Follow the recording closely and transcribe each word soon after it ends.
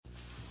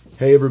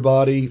Hey,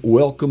 everybody.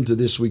 Welcome to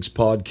this week's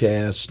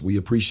podcast. We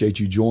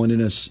appreciate you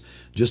joining us.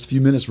 Just a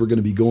few minutes, we're going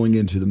to be going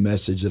into the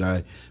message that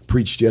I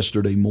preached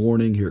yesterday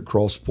morning here at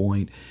Cross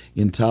Point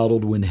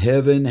entitled, When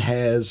Heaven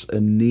Has a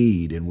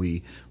Need. And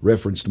we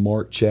referenced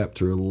Mark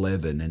chapter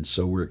 11. And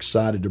so we're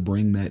excited to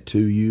bring that to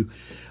you.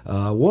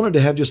 I wanted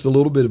to have just a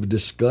little bit of a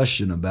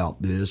discussion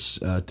about this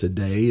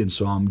today. And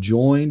so I'm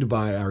joined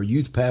by our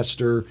youth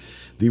pastor,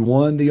 the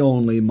one, the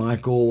only,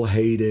 Michael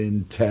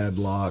Hayden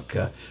Tadlock.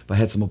 If I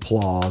had some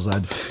applause,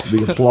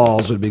 the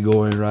applause would be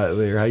going right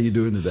there. How you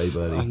doing today,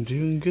 buddy? I'm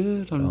doing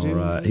good. All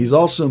right. He's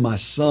also my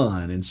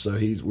son, and so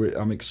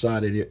I'm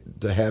excited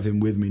to have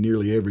him with me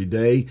nearly every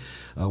day,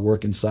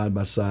 working side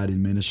by side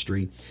in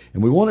ministry.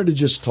 And we wanted to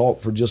just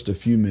talk for just a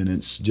few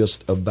minutes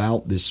just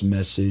about this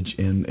message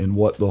and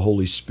what the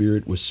Holy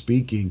Spirit was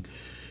speaking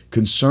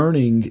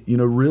concerning,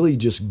 really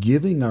just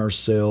giving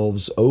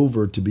ourselves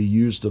over to be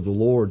used of the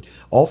Lord.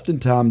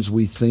 Oftentimes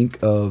we think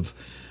of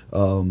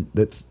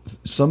that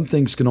some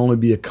things can only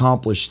be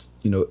accomplished,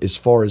 as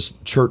far as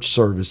church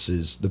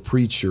services, the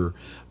preacher,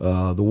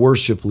 the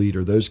worship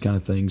leader, those kind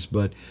of things.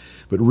 But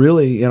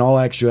really, in all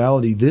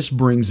actuality, this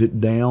brings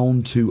it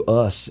down to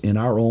us in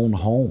our own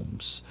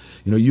homes.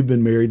 You've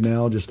been married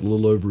now just a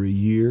little over a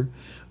year,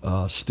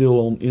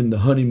 still in the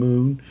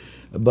honeymoon.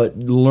 But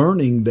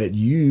learning that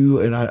you,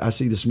 and I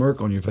see the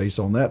smirk on your face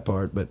on that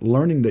part, but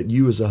learning that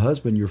you as a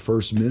husband, your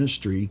first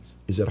ministry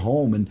is at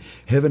home, and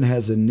heaven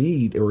has a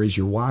need, or is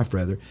your wife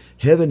rather,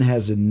 heaven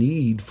has a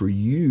need for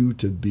you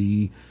to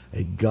be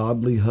a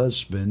godly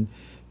husband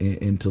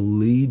and to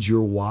lead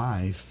your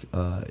wife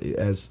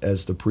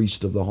as the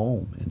priest of the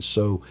home. And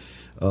so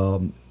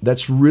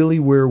that's really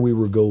where we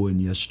were going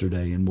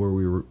yesterday, and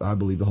where I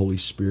believe the Holy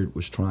Spirit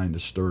was trying to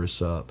stir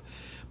us up.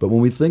 But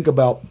when we think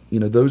about,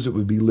 those that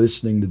would be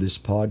listening to this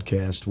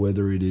podcast,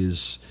 whether it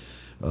is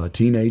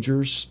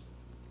teenagers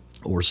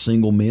or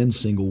single men,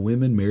 single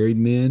women, married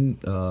men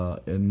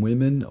and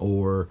women,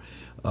 or,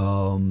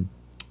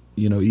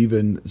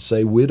 even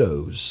say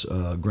widows,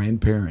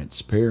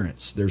 grandparents,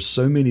 parents, there's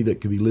so many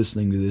that could be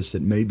listening to this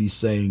that may be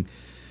saying,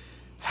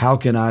 how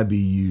can I be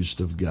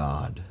used of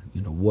God?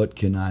 What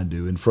can I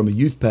do? And from a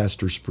youth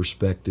pastor's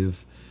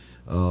perspective,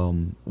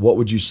 what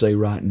would you say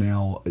right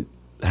now?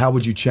 How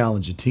would you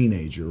challenge a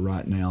teenager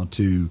right now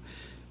to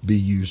be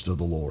used of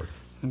the Lord?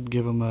 I'd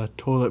give them a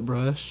toilet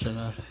brush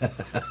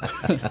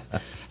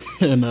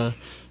and a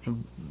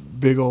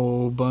big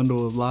old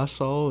bundle of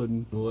Lysol.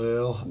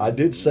 Well, I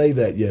did say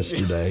that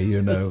yesterday,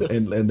 and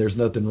there's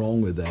nothing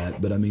wrong with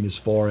that. But I mean, as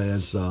far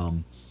as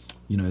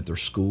at their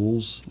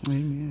schools,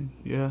 amen.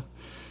 Yeah,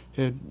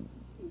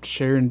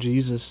 sharing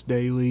Jesus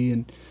daily,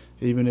 and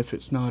even if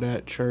it's not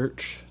at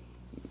church.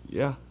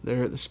 Yeah,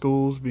 they're at the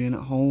schools, being at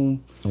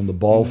home. On the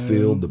ball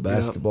field, the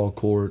basketball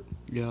court.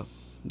 Yeah,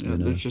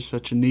 there's just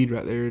such a need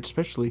right there,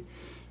 especially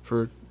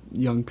for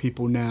young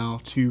people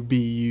now to be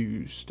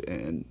used.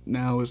 And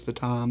now is the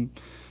time.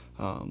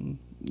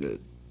 It's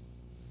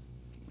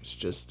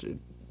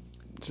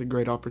a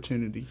great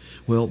opportunity.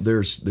 Well,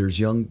 there's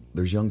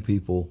young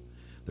people,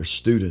 there's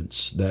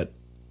students that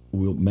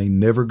may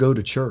never go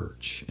to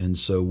church, and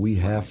so we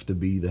have to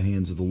be the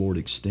hands of the Lord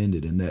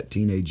extended. And that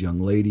teenage young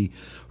lady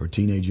or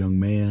teenage young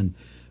man,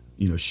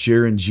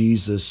 sharing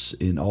Jesus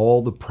in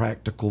all the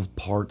practical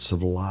parts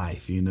of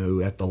life,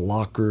 at the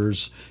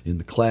lockers, in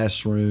the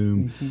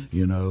classroom,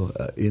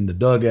 in the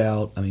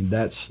dugout. I mean,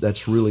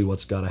 that's really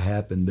what's got to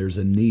happen. There's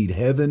a need.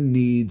 Heaven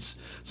needs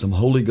some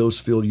Holy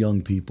Ghost filled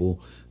young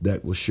people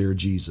that will share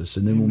Jesus.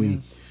 And then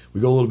when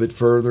we go a little bit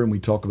further and we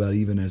talk about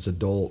even as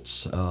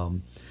adults,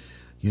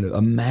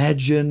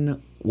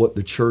 imagine what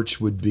the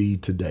church would be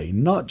today,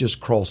 not just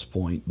Cross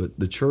Point, but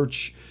the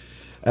church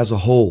as a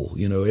whole.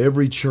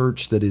 Every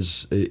church that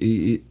is,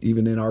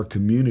 even in our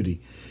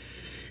community,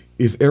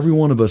 if every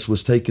one of us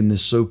was taking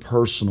this so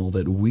personal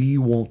that we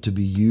want to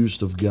be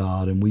used of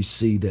God, and we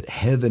see that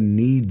heaven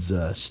needs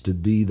us to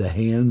be the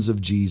hands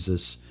of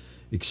Jesus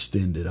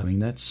extended. I mean,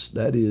 that's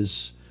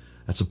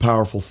a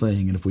powerful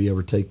thing. And if we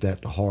ever take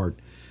that to heart,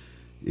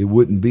 it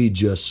wouldn't be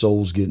just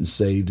souls getting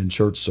saved in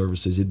church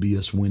services. It'd be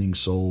us winning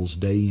souls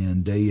day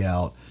in, day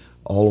out,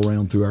 all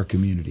around through our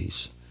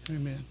communities.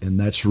 Amen. And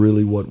that's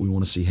really what we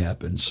want to see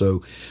happen.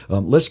 So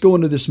let's go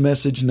into this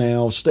message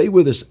now. Stay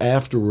with us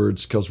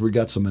afterwards, because we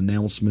got some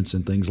announcements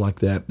and things like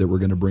that we're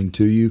going to bring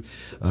to you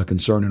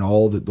concerning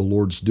all that the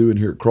Lord's doing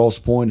here at Cross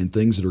Point and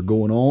things that are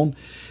going on.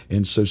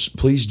 And so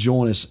please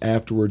join us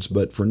afterwards.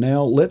 But for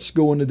now, let's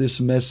go into this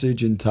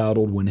message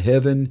entitled, When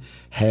Heaven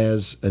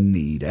Has a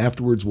Need.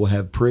 Afterwards, we'll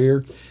have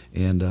prayer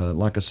and,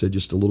 like I said,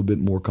 just a little bit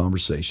more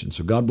conversation.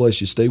 So God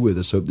bless you. Stay with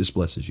us. Hope this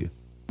blesses you.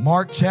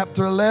 Mark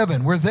chapter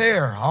 11. We're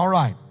there. All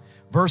right.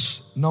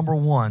 Verse number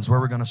 1 is where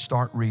we're going to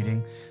start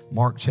reading.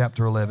 Mark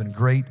chapter 11.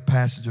 Great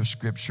passage of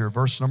Scripture.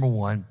 Verse number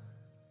 1.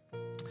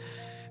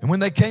 And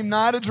when they came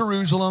nigh to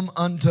Jerusalem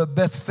unto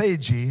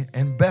Bethphage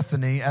and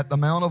Bethany at the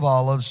Mount of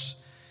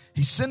Olives,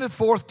 he sendeth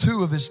forth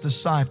 2 of his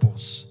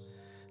disciples.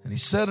 And he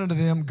said unto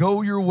them,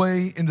 Go your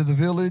way into the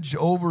village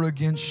over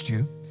against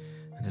you.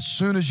 And as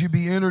soon as you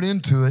be entered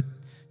into it,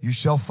 you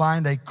shall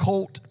find a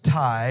colt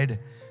tied,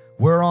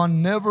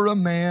 whereon never a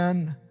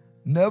man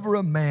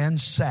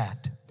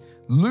sat.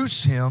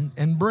 Loose him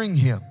and bring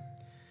him.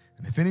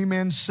 And if any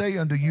man say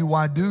unto you,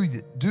 why do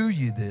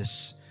ye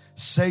this?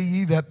 Say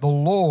ye that the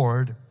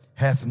Lord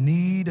hath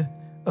need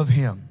of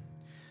him,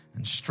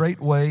 and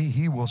straightway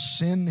he will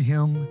send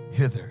him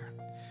hither.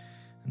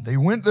 And they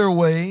went their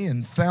way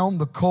and found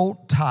the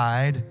colt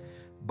tied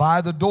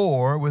by the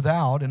door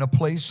without in a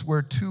place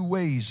where two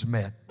ways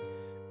met,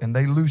 and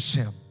they loose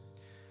him.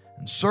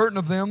 And certain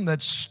of them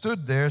that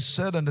stood there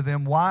said unto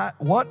them,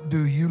 what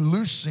do you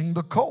loosing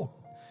the colt?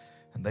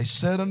 And they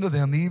said unto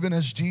them, even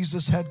as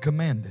Jesus had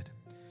commanded.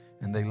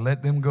 And they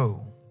let them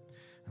go.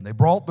 And they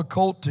brought the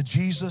colt to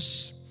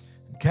Jesus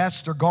and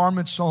cast their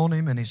garments on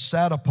him, and he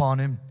sat upon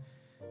him.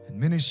 And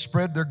many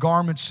spread their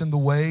garments in the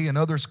way, and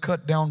others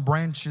cut down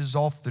branches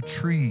off the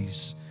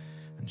trees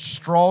and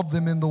strawed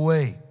them in the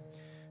way.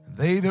 And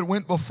they that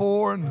went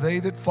before and they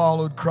that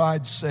followed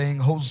cried, saying,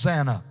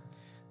 Hosanna,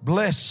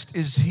 blessed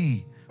is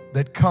he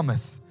that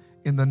cometh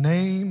in the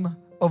name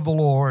of the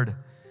Lord.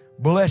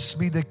 Blessed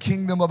be the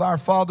kingdom of our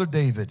father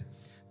David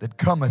that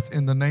cometh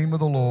in the name of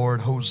the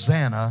Lord.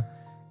 Hosanna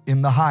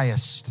in the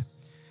highest.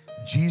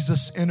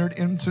 Jesus entered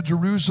into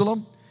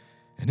Jerusalem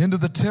and into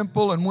the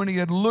temple, and when he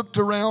had looked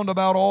around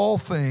about all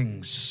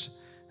things,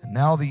 and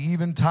now the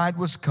eventide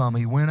was come,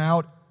 he went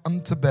out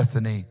unto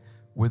Bethany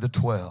with the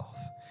 12.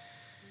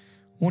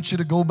 I want you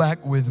to go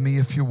back with me,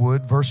 if you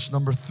would, verse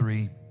number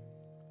 3.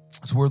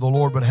 It's where the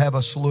Lord would have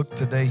us look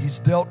today. He's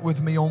dealt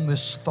with me on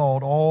this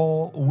thought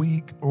all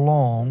week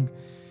long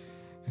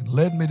and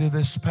led me to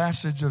this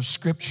passage of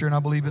Scripture, and I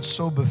believe it's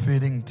so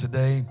befitting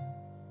today,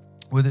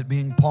 with it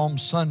being Palm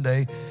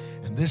Sunday.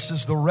 And this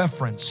is the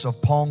reference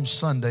of Palm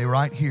Sunday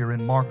right here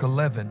in Mark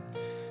 11.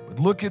 But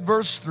look at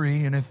verse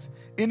 3. And if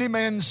any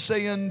man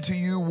say unto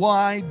you,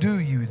 why do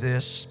you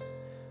this?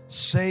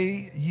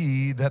 Say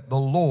ye that the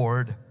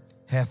Lord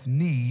hath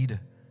need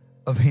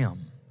of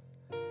him.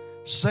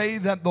 Say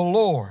that the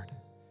Lord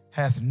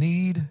hath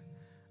need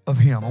of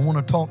him. I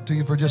want to talk to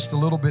you for just a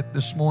little bit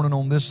this morning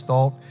on this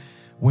thought.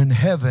 When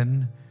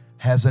heaven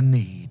has a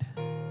need.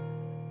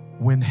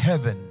 When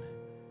heaven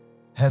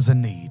has a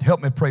need.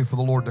 Help me pray for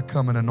the Lord to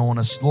come and anoint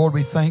us. Lord,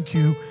 we thank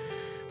you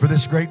for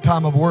this great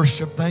time of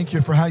worship. Thank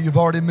you for how you've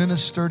already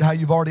ministered, how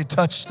you've already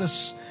touched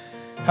us,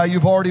 how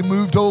you've already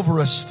moved over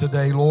us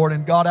today, Lord.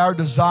 And God, our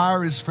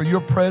desire is for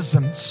your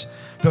presence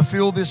to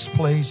fill this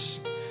place,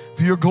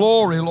 for your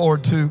glory,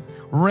 Lord, to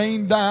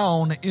rain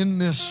down in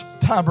this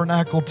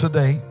tabernacle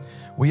today.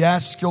 We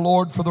ask you,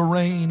 Lord, for the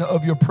rain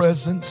of your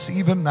presence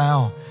even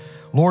now,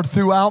 Lord,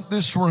 throughout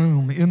this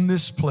room, in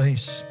this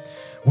place.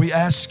 We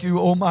ask you,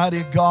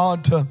 Almighty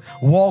God, to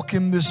walk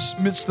in this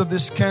midst of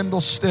this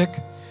candlestick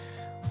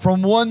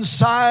from one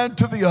side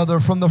to the other,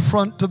 from the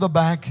front to the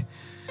back.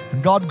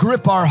 And God,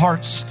 grip our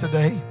hearts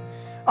today.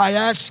 I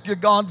ask you,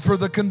 God, for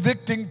the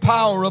convicting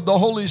power of the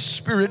Holy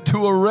Spirit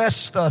to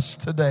arrest us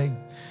today.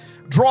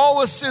 Draw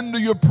us into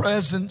your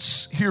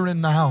presence here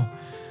and now.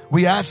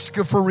 We ask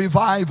you for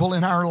revival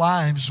in our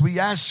lives. We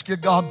ask you,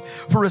 God,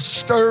 for a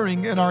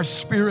stirring in our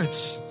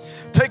spirits.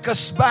 Take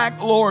us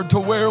back, Lord, to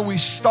where we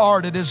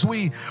started as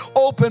we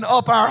open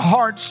up our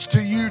hearts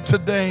to you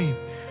today.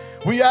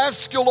 We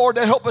ask you, Lord,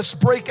 to help us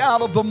break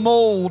out of the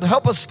mold.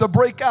 Help us to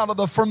break out of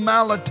the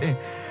formality.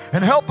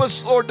 And help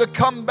us, Lord, to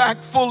come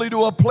back fully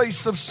to a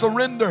place of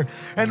surrender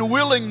and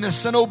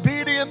willingness and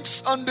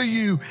obedience unto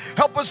you.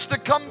 Help us to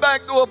come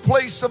back to a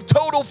place of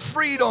total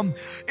freedom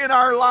in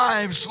our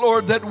lives,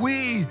 Lord, that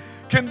we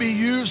can be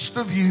used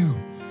of you.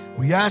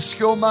 We ask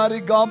you, Almighty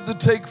God, to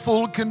take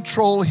full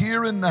control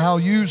here and now.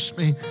 Use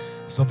me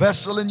as a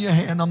vessel in your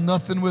hand. I'm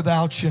nothing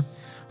without you.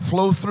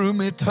 Flow through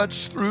me,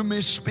 touch through me,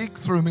 speak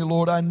through me.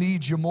 Lord, I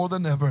need you more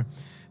than ever.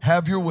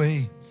 Have your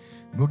way.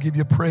 We'll give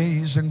you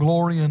praise and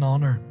glory and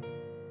honor.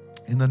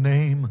 In the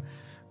name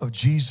of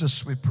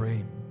Jesus we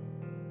pray.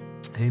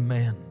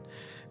 Amen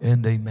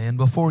and amen.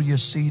 Before you're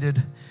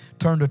seated,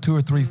 turn to 2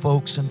 or 3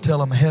 folks and tell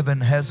them heaven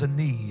has a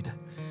need.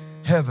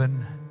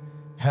 Heaven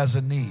has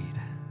a need.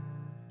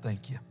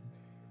 Thank you.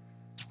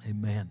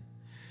 Amen.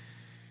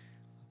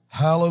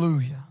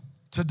 Hallelujah.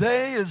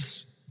 Today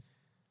is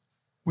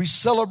we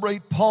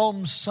celebrate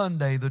Palm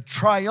Sunday, the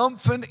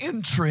triumphant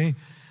entry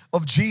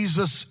of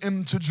Jesus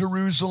into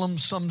Jerusalem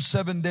some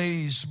 7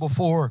 days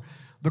before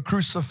the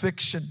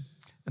crucifixion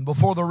and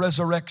before the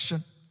resurrection.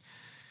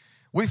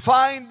 We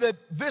find that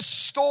this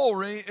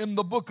story in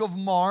the book of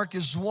Mark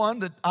is one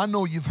that I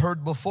know you've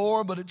heard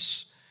before, but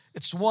it's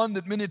one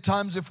that many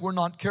times, if we're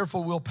not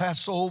careful, we'll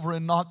pass over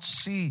and not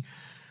see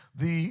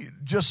the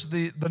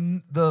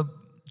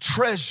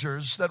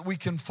treasures that we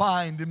can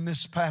find in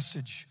this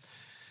passage.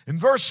 In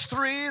verse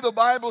 3, the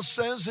Bible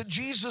says that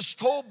Jesus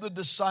told the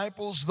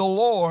disciples, the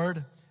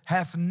Lord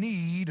hath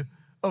need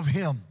of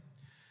him.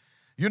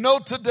 You know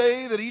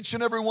today that each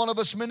and every one of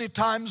us, many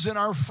times in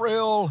our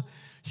frail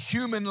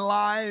human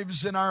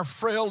lives, in our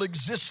frail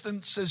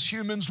existence as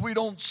humans, we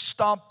don't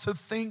stop to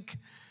think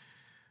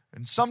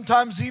and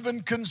sometimes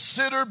even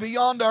consider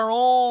beyond our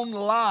own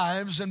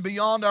lives and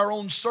beyond our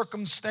own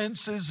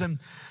circumstances and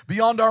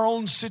beyond our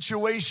own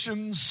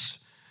situations.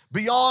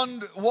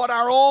 beyond what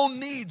our own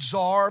needs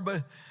are,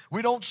 but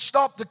we don't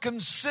stop to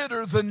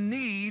consider the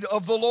need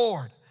of the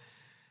Lord.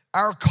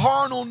 Our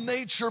carnal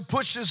nature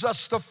pushes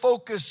us to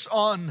focus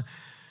on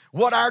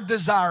what our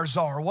desires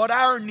are, what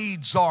our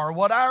needs are,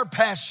 what our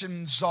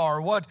passions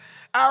are, what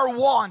our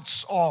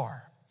wants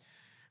are.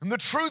 And the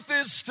truth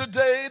is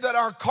today that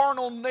our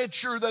carnal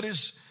nature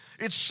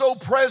it's so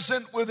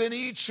present within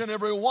each and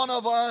every one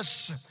of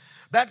us.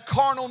 That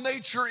carnal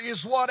nature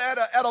is what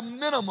at a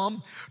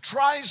minimum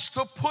tries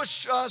to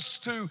push us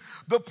to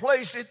the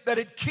place that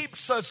it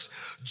keeps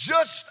us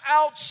just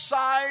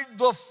outside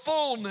the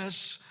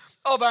fullness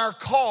of our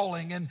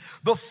calling and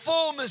the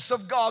fullness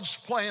of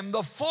God's plan,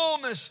 the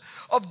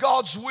fullness of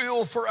God's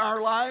will for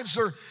our lives,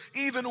 or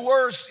even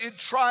worse, it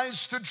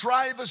tries to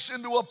drive us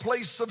into a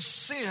place of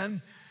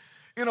sin,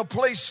 in a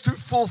place to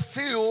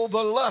fulfill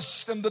the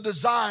lust and the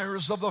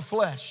desires of the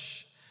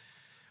flesh.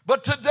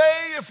 But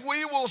today, if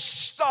we will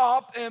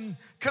stop and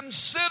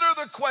consider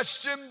the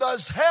question,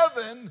 does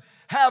heaven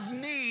have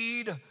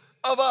need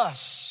of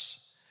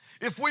us?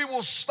 If we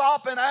will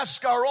stop and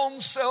ask our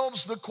own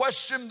selves the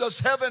question, does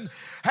heaven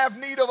have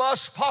need of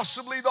us?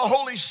 Possibly the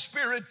Holy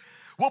Spirit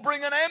will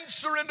bring an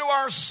answer into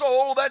our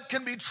soul that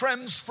can be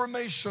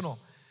transformational.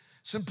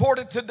 It's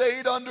important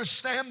today to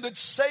understand that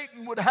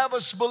Satan would have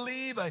us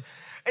believe a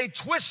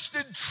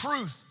twisted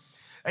truth.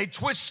 A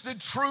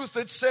twisted truth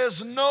that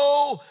says,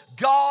 no,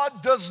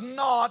 God does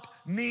not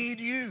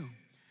need you.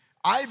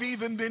 I've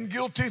even been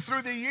guilty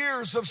through the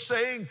years of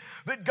saying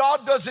that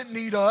God doesn't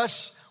need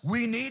us,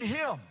 we need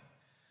Him.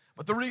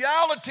 But the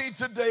reality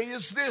today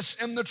is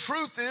this, and the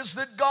truth is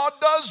that God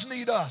does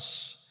need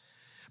us.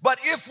 But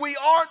if we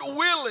aren't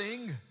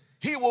willing,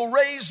 He will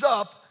raise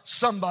up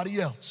somebody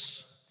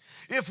else.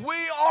 If we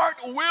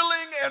aren't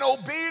willing and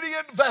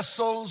obedient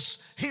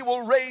vessels, He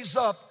will raise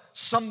up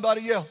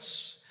somebody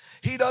else.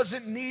 He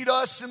doesn't need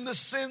us in the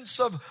sense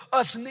of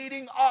us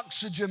needing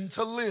oxygen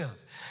to live.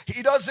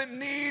 He doesn't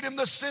need in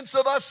the sense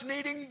of us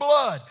needing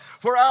blood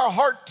for our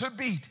heart to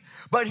beat.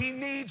 But He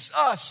needs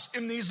us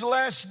in these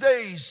last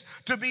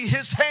days to be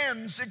His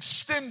hands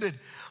extended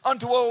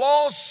unto a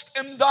lost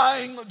and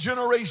dying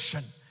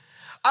generation.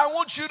 I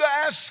want you to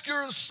ask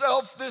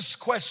yourself this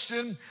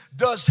question: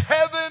 does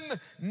heaven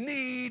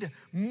need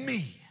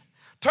me?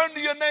 Turn to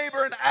your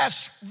neighbor and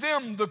ask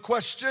them the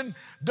question: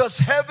 does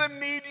heaven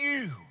need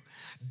you?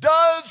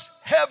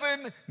 Does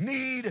heaven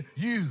need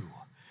you?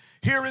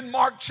 Here in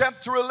Mark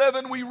chapter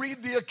 11, we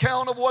read the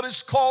account of what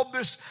is called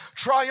this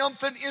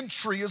triumphant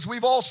entry, as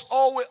we've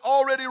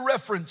already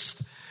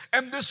referenced.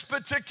 And this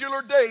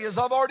particular day, as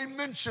I've already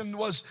mentioned,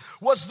 was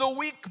the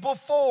week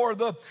before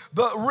the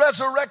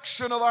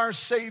resurrection of our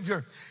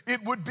Savior.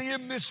 It would be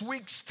in this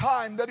week's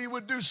time that He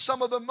would do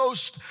some of the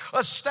most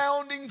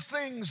astounding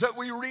things that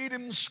we read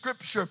in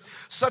Scripture,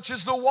 such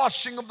as the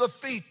washing of the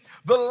feet,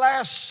 the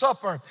Last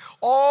Supper.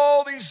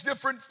 All these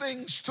different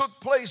things took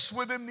place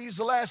within these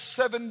last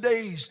 7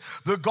 days.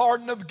 The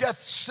Garden of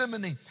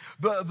Gethsemane,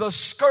 the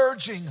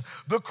scourging,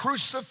 the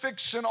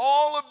crucifixion,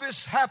 all of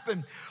this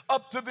happened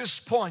up to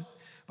this point.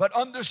 But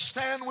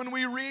understand, when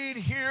we read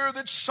here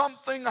that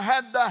something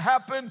had to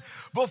happen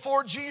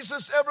before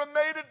Jesus ever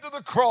made it to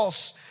the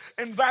cross,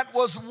 and that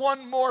was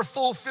one more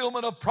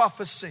fulfillment of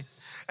prophecy.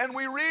 And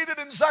we read it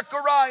in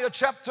Zechariah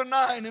chapter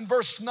 9 and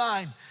verse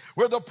 9,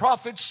 where the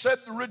prophet said,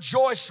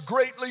 "Rejoice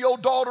greatly, O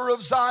daughter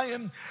of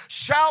Zion.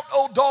 Shout,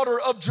 O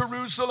daughter of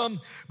Jerusalem.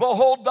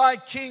 Behold, thy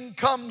king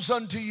comes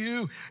unto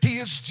you. He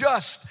is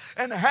just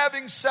and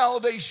having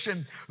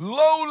salvation,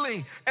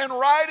 lowly and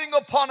riding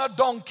upon a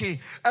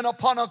donkey, and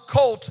upon a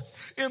colt,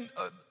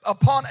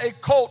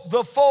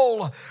 the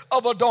foal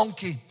of a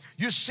donkey."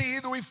 You see,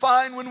 we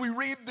find when we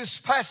read this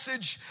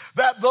passage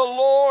that the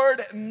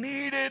Lord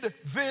needed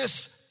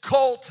this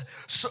colt,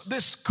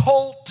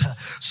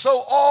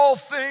 so all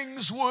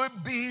things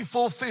would be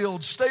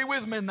fulfilled. Stay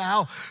with me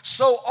now.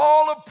 So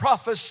all of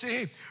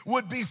prophecy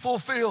would be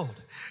fulfilled.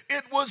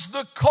 It was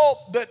the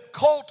colt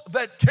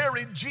that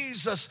carried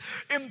Jesus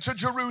into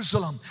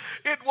Jerusalem.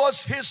 It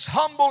was His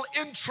humble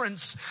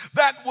entrance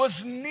that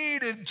was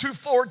needed to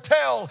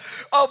foretell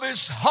of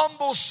His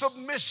humble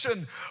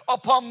submission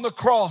upon the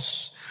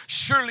cross.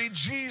 Surely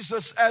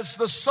Jesus, as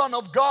the Son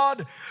of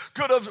God,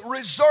 could have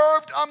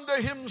reserved unto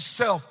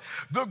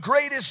Himself the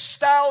greatest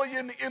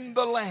stallion in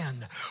the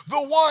land,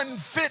 the one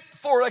fit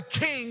for a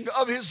king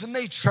of His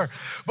nature.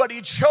 But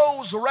He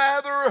chose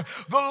rather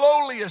the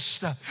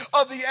lowliest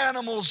of the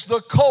animals,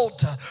 the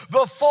colt,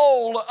 the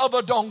foal of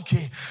a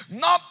donkey.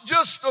 Not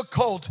just a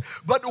colt,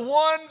 but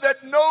one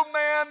that no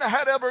man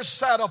had ever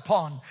sat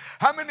upon.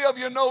 How many of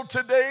you know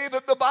today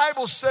that the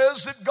Bible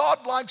says that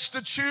God likes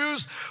to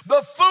choose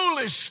the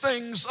foolish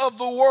things of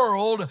the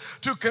world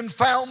to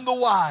confound the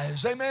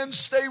wise? Amen.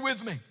 Stay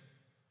with me.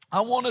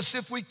 I want us,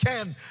 if we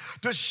can,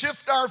 to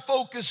shift our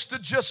focus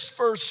to just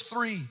verse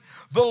 3.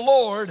 The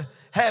Lord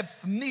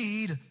hath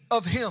need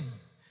of him.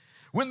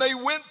 When they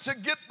went to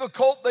get the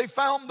colt, they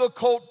found the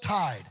colt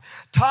tied.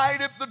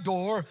 Tied at the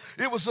door.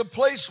 It was a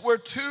place where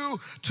two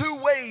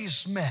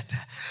ways met.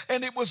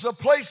 And it was a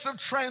place of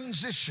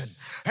transition.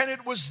 And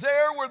it was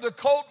there where the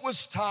colt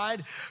was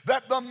tied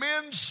that the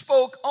men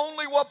spoke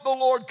only what the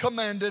Lord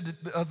commanded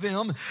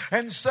them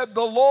and said,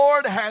 the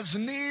Lord has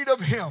need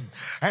of him.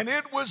 And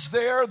it was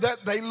there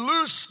that they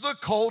loosed the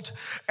colt,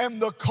 and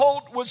the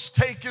colt was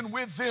taken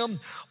with them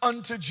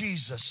unto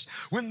Jesus.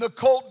 When the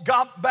colt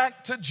got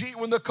to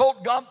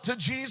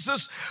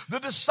Jesus, the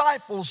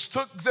disciples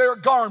took their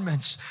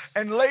garments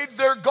and laid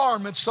their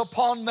garments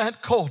upon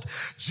that colt.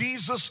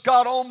 Jesus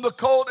got on the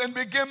colt and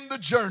began the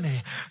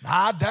journey.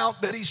 Now, I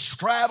doubt that he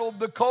straddled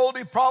the colt.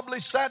 He probably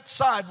sat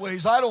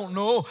sideways. I don't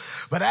know.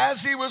 But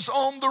as he was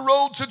on the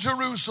road to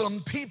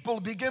Jerusalem, people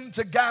began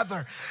to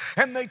gather,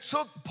 and they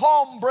took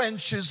palm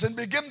branches and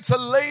began to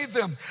lay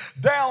them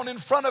down in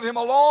front of him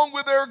along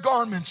with their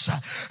garments.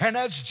 And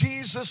as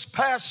Jesus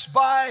passed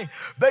by,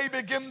 they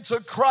began to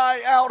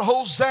cry out,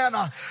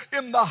 Hosanna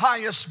in the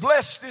highest.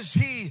 Blessed is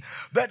he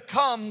that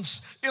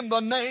comes in the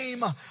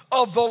name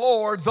of the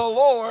Lord. The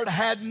Lord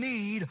had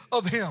need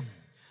of him.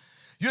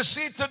 You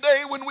see,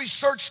 today when we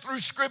search through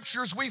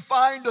scriptures, we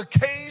find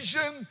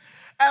occasion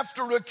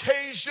after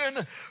occasion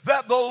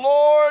that the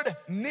Lord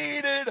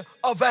needed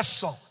a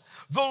vessel.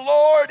 The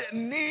Lord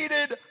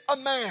needed a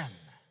man.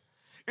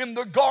 In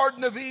the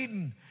Garden of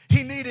Eden,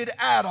 he needed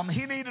Adam.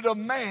 He needed a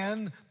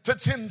man to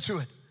tend to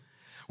it.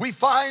 We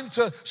find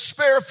to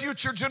spare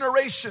future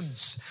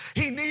generations,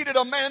 he needed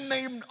a man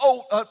named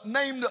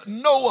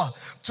Noah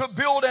to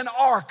build an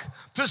ark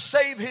to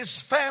save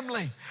his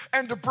family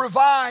and to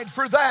provide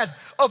for that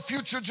of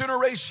future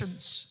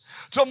generations.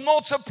 To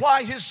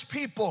multiply his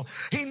people,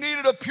 he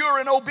needed a pure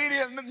and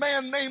obedient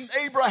man named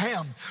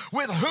Abraham,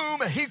 with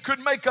whom he could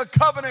make a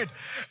covenant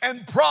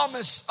and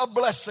promise a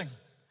blessing.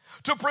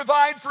 To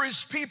provide for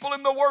his people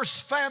in the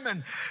worst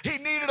famine, he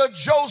needed a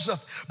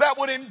Joseph that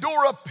would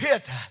endure a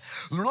pit,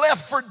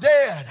 left for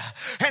dead,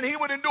 and he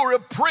would endure a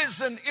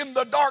prison in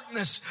the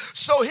darkness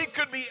so he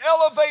could be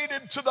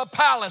elevated to the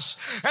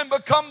palace and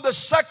become the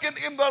second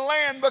in the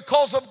land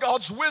because of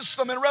God's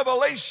wisdom and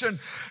revelation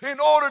in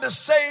order to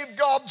save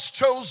God's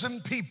chosen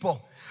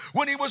people.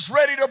 When he was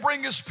ready to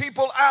bring his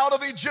people out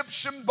of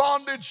Egyptian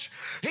bondage,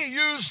 he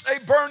used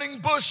a burning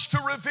bush to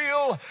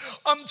reveal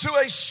unto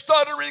a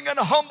stuttering and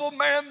humble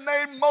man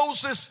named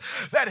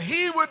Moses that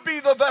he would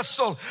be the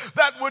vessel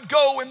that would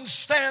go and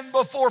stand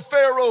before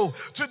Pharaoh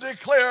to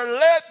declare,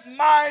 let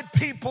my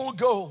people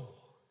go.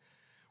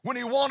 When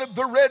he wanted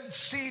the Red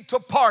Sea to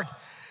part,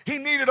 he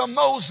needed a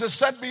Moses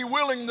that'd be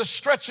willing to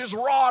stretch his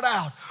rod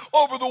out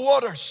over the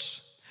waters.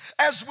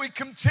 As we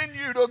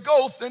continue to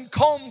go and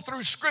comb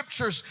through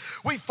scriptures,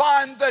 we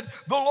find that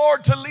the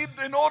Lord,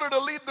 in order to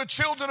lead the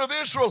children of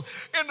Israel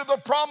into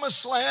the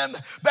promised land,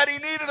 that he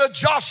needed a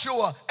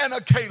Joshua and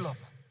a Caleb.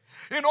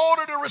 In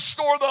order to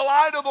restore the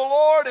light of the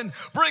Lord and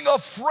bring a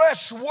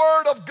fresh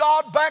word of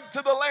God back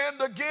to the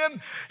land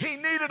again, he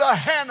needed a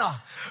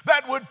Hannah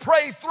that would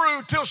pray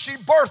through till she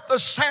birthed a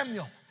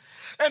Samuel.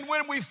 And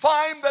when we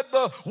find that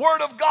the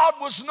word of God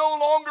was no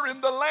longer in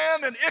the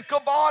land and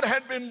Ichabod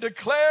had been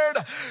declared,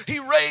 he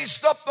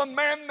raised up a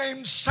man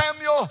named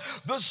Samuel,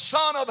 the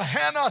son of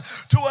Hannah,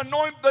 to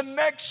anoint the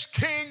next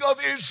king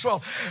of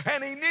Israel.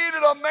 And he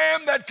needed a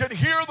man that could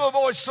hear the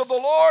voice of the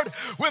Lord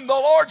when the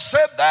Lord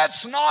said,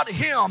 that's not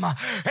him.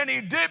 And he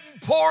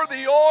didn't pour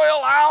the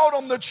oil out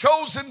on the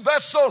chosen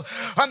vessel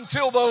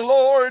until the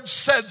Lord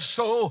said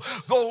so.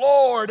 The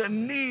Lord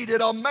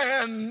needed a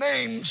man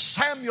named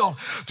Samuel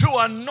to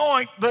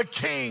anoint the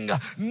king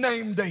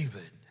named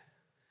David.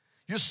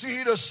 You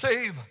see, to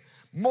save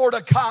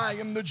Mordecai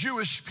and the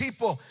Jewish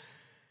people,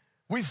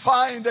 we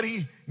find that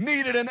he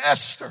needed an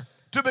Esther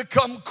to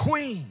become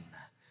queen.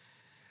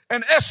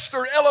 And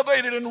Esther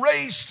elevated and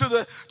raised to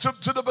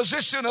the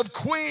position of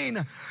queen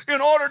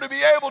in order to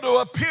be able to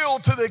appeal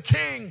to the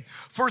king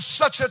for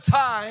such a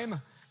time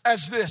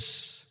as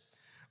this.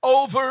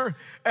 Over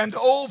and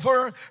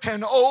over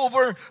and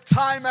over,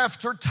 time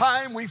after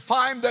time, we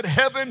find that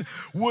heaven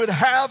would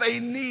have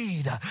a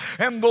need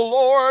and the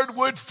Lord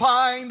would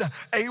find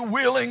a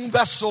willing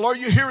vessel. Are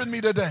you hearing me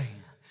today?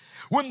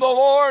 When the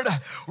Lord,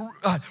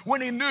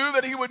 when he knew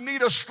that he would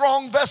need a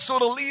strong vessel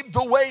to lead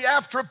the way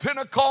after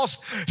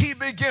Pentecost, he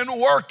began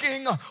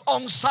working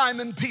on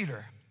Simon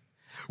Peter.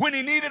 When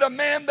he needed a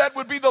man that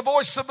would be the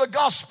voice of the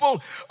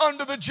gospel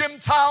unto the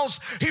Gentiles,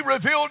 he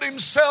revealed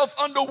himself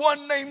unto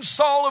one named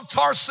Saul of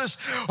Tarsus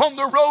on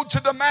the road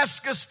to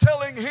Damascus,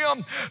 telling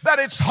him that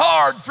it's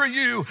hard for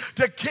you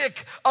to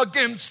kick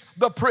against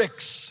the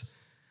pricks.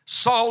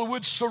 Saul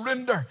would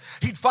surrender.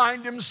 He'd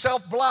find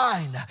himself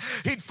blind.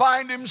 He'd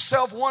find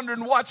himself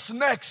wondering what's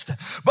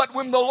next. But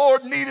when the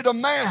Lord needed a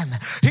man,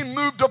 he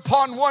moved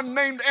upon one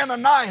named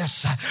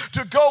Ananias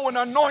to go and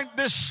anoint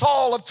this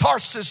Saul of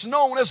Tarsus,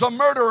 known as a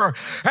murderer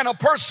and a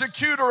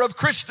persecutor of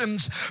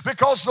Christians,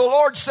 because the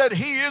Lord said,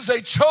 he is a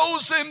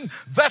chosen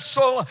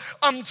vessel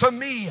unto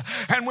me.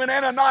 And when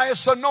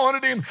Ananias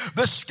anointed him,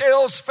 the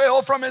scales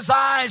fell from his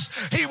eyes.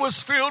 He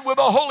was filled with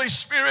the Holy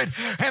Spirit,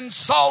 and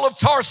Saul of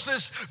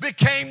Tarsus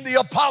became became the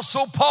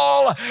Apostle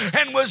Paul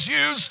and was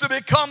used to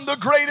become the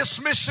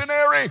greatest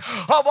missionary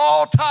of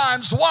all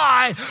times.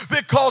 Why?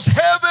 Because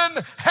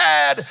heaven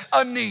had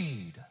a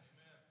need.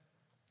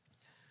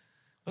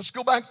 Let's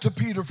go back to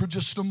Peter for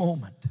just a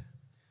moment.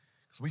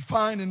 As we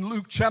find in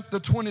Luke chapter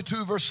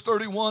 22, verse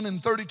 31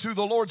 and 32,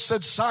 the Lord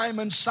said,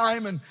 Simon,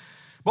 Simon,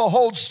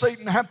 behold,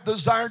 Satan hath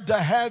desired to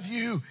have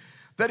you,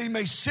 that he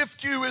may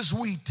sift you as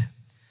wheat.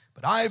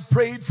 But I have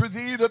prayed for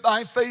thee that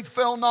thy faith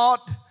fail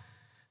not.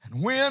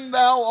 And when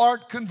thou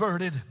art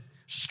converted,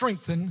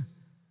 strengthen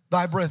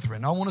thy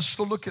brethren. I want us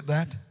to look at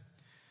that,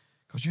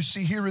 because you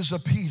see, here is a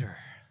Peter.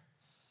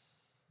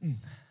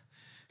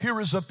 Here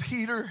is a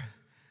Peter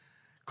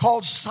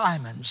called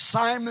Simon,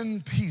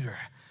 Simon Peter.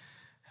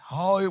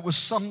 Oh, it was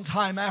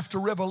sometime after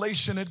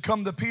revelation had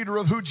come to Peter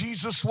of who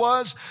Jesus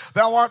was.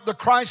 Thou art the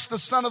Christ, the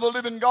Son of the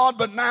living God.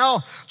 But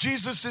now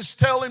Jesus is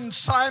telling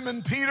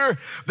Simon Peter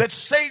that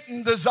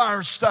Satan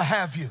desires to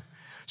have you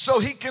so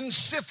he can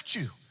sift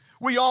you.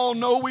 We all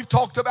know, we've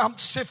talked about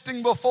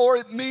sifting before.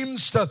 It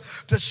means to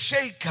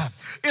shake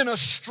in a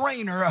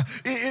strainer.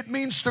 It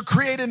means to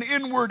create an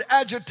inward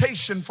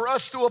agitation. For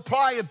us to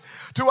apply it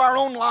to our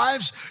own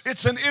lives,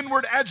 it's an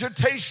inward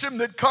agitation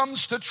that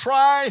comes to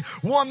try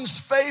one's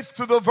faith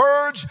to the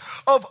verge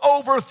of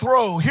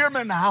overthrow. Hear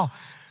me now.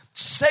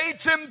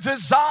 Satan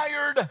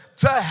desired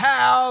to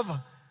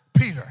have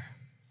Peter.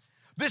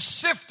 This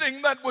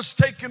sifting that was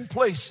taking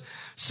place.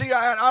 See,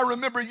 I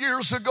remember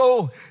years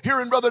ago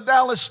hearing Brother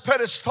Dallas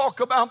Pettis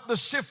talk about the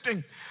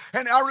sifting.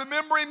 And I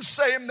remember him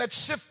saying that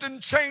sifting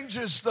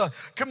changes the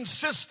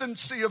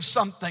consistency of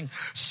something.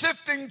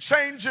 Sifting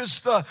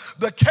changes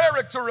the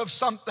character of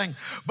something.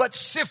 But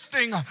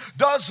sifting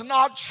does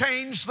not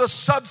change the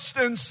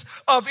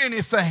substance of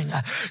anything.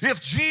 If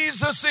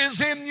Jesus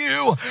is in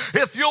you,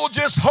 if you'll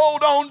just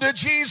hold on to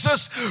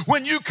Jesus,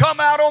 when you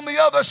come out on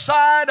the other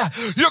side,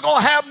 you're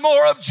going to have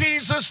more of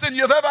Jesus than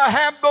you've ever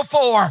had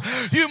before.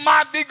 You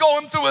might be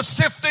going through a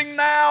sifting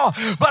now,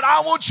 but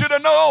I want you to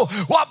know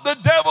what the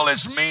devil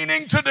is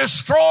meaning to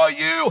destroy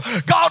you.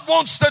 God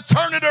wants to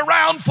turn it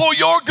around for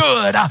your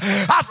good.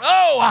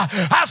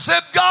 I said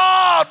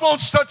God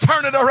wants to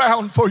turn it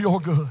around for your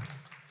good.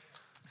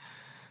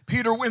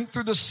 Peter went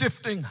through the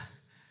sifting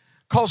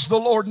because the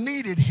Lord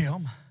needed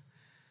him,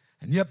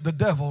 and yet the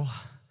devil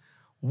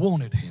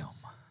wanted him.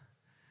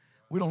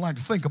 We don't like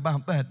to think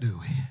about that, do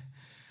we?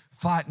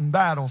 Fighting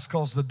battles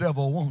because the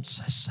devil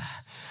wants us.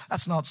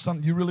 That's not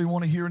something you really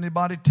want to hear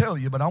anybody tell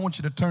you, but I want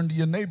you to turn to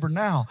your neighbor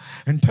now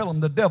and tell him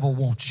the devil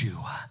wants you.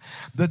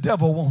 The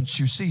devil wants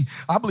you. See,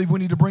 I believe we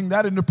need to bring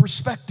that into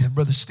perspective,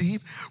 Brother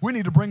Steve. We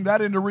need to bring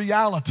that into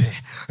reality.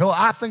 Well,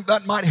 I think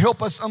that might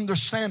help us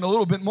understand a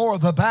little bit more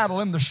of the battle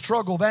and the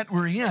struggle that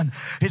we're in.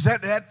 Is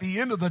that at the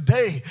end of the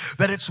day,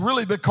 that it's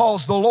really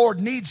because the Lord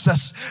needs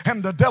us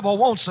and the devil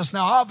wants us.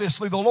 Now,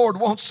 obviously, the Lord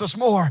wants us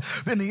more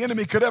than the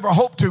enemy could ever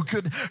hope to.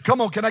 Come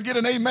on, can I get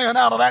an amen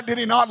out of that? Did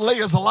he not lay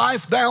his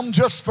life down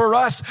just for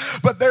us?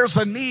 But there's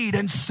a need,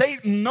 and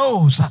Satan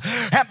knows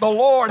that the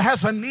Lord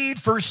has a need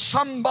for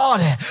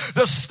somebody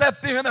to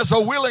step in as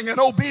a willing and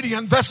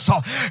obedient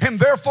vessel. And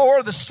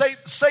therefore,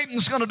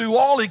 Satan's going to do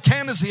all he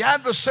can as the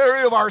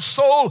adversary of our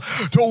soul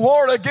to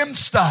war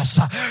against us.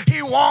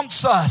 He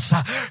wants us.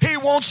 He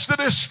wants to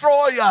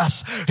destroy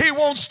us. He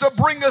wants to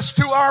bring us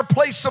to our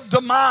place of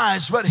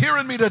demise. But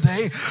hearing me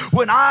today,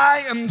 when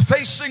I am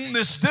facing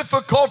this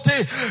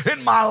difficulty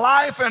in my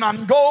life and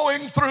I'm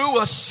going through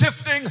a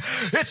sifting,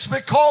 it's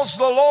because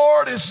the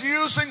Lord is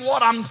using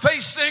what I'm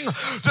facing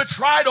to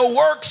try to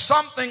work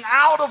something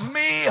out of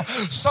me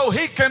so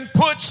he can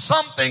put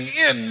something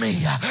in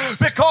me,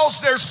 because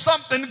there's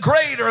something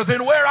greater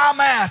than where I'm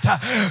at.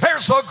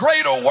 There's a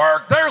greater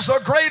work. There's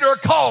a greater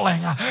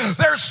calling.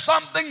 There's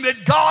something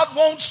that God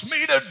wants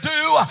me to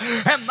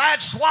do, and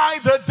that's why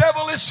the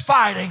devil is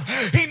fighting.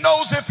 He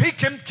knows if he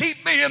can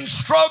keep me in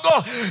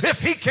struggle,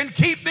 if he can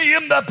keep me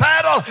in the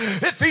battle,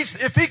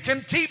 if he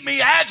can keep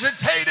me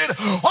agitated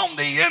on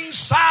the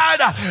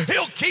inside,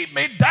 he'll keep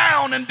me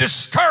down and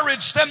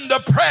discouraged and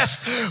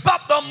depressed.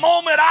 But the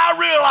moment I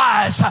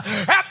realize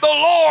that the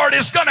Lord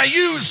is going to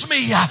use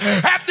me,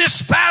 that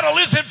this battle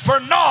isn't for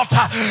naught,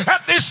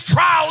 that this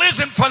trial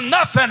isn't for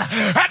nothing,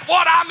 that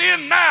what I'm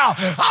in now,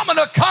 I'm going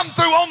to come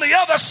through on the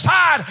other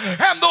side,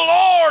 and the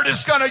Lord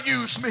is going to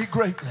use me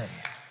greatly.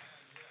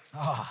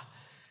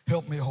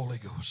 Help me, Holy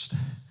Ghost.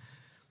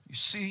 You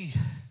see,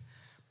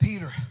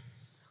 Peter,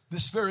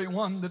 this very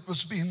one that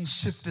was being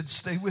sifted,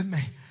 stay with me.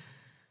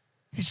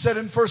 He said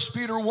in 1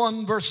 Peter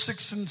 1, verse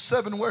 6 and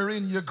 7,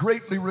 wherein you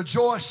greatly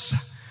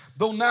rejoice,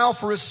 though now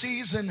for a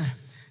season,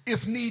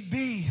 if need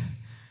be,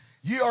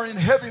 ye are in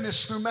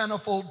heaviness through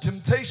manifold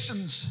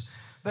temptations,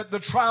 that the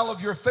trial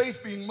of your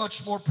faith, being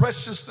much more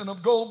precious than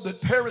of gold that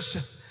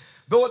perisheth,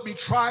 though it be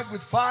tried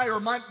with fire,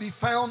 might be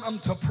found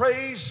unto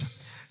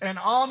praise and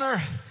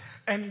honor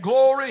and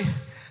glory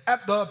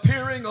at the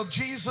appearing of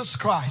Jesus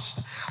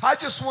Christ. I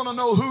just want to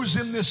know who's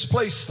in this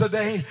place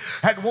today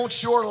that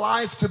wants your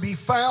life to be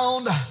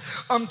found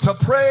unto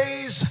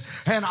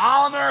praise and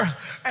honor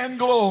and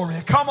glory.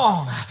 Come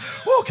on.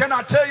 Well, can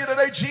I tell you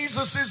today,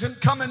 Jesus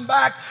isn't coming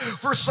back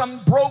for some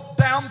broke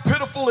down,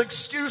 pitiful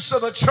excuse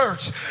of a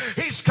church.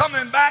 He's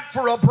coming back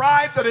for a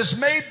bride that has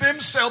made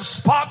themselves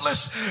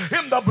spotless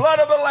in the blood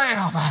of the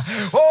Lamb.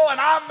 Oh, and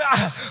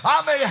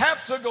I may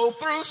have to go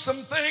through some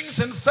things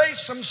and face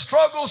some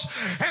struggles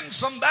and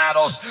some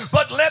battles,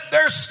 but let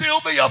there still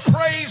be a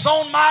praise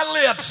on my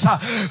lips.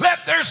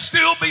 Let there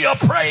still be a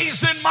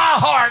praise in my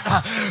heart.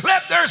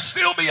 Let there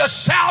still be a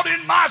shout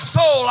in my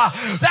soul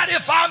that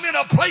if I'm in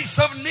a place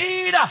of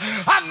need,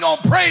 I'm going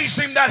to praise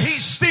Him that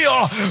He's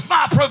still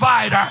my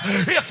provider.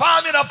 If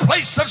I'm in a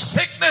place of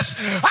sickness,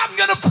 I'm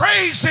going to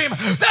praise Him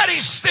that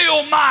He's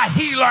still my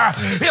healer.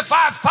 If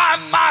I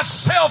find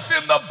myself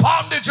in the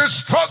bondage or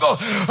struggle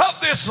of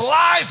this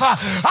life,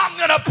 I'm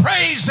going to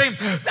praise Him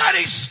that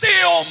He's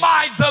still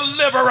my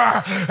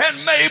deliverer.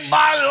 And may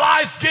my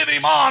life give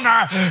Him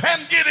honor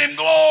and give Him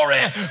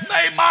glory.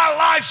 May my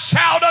life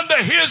shout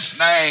unto His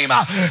name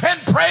and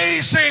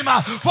praise Him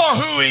for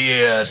who He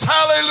is.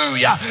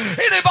 Hallelujah.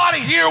 Anybody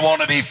here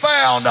want to be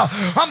found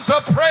unto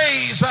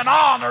praise and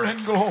honor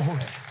and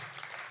glory?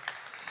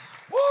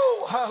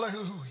 Woo,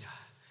 hallelujah.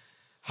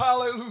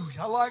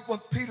 Hallelujah. I like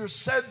what Peter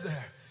said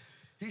there.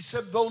 He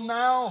said, though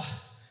now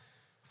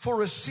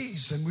for a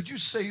season. Would you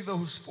say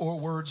those 4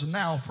 words?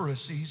 Now for a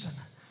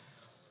season.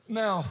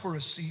 Now for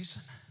a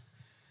season.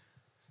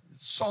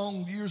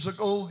 Song years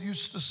ago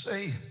used to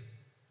say,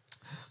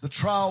 the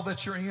trial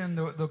that you're in,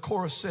 the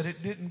chorus said,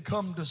 it didn't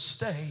come to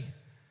stay,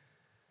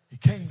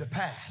 it came to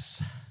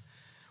pass.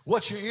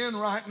 What you're in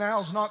right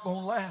now is not going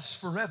to last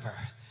forever.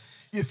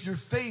 If your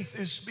faith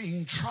is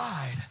being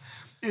tried,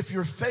 if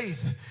your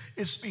faith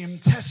is being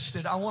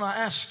tested, I want to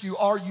ask you,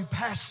 are you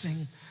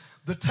passing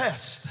the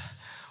test?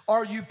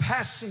 Are you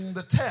passing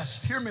the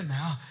test? Hear me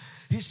now.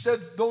 He said,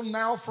 though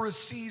now for a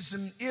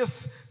season,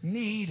 if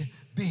need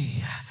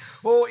be.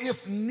 Oh,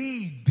 if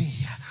need be.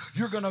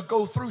 You're going to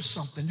go through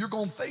something. You're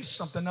going to face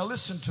something. Now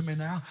listen to me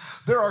now.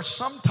 There are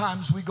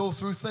sometimes we go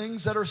through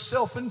things that are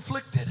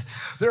self-inflicted.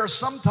 There are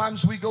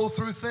sometimes we go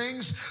through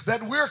things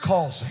that we're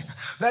causing,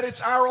 that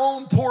it's our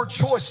own poor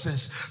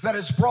choices that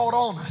has brought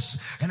on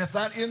us. And if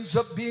that ends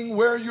up being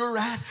where you're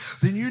at,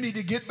 then you need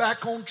to get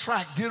back on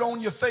track. Get on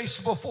your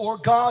face before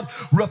God.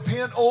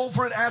 Repent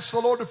over it. Ask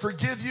the Lord to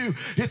forgive you.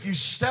 If you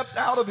stepped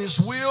out of His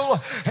will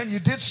and you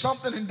did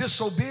something in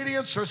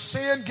disobedience or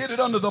sin, get it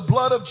under the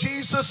blood of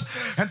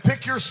Jesus and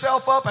pick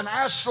yourself up and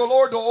ask the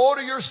Lord to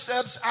order your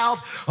steps out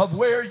of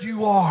where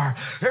you are.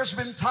 There's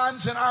been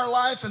times in our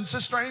life, and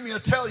Sister Amy will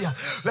tell you,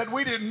 that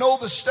we didn't know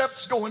the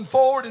steps going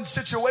forward in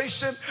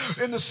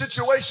the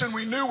situation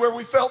we knew where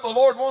we felt the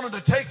Lord wanted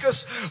to take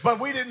us, but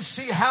we didn't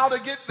see how to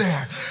get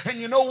there. And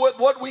you know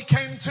what we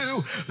came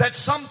to? That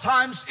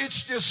sometimes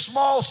it's just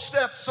small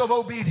steps of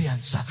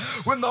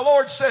obedience. When the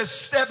Lord says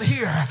step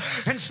here,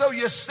 and so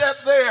you step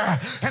there,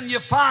 and you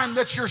find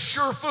that you're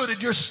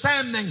sure-footed, you're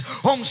standing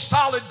on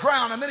solid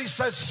ground, and then He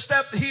says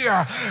step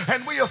here,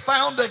 and we have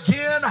found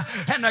again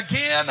and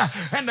again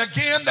and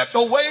again that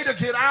the way to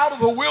get out of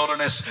the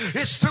wilderness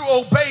is to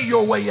obey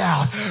your way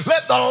out.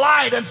 Let the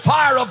light and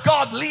fire of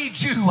God lead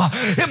you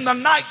in the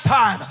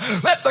nighttime.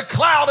 Let the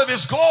cloud of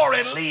His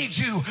glory lead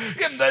you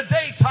in the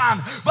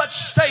daytime, but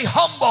stay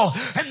humble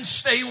and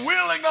stay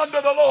willing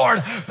unto the Lord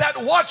that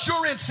what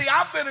you're in. See,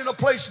 I've been in a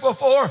place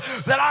before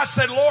that I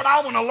said, Lord,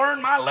 I want to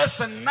learn my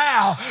lesson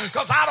now,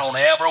 because I don't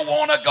ever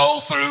want to go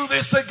through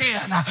this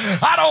again.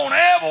 I don't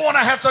ever want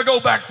to have to go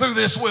back through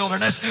this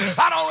wilderness.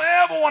 I don't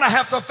ever want to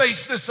have to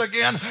face this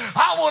again.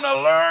 I want to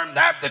learn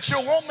that you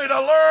want me to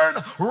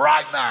learn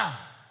right now.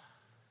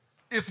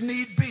 If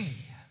need be,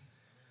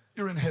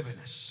 you're in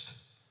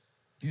heaviness.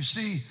 You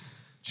see,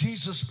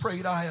 Jesus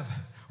prayed, I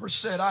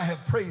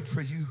have prayed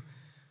for you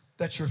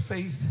that your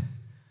faith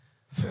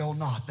fail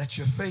not, that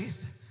your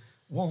faith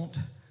won't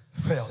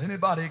fail.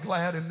 Anybody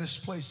glad in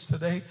this place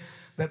today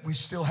that we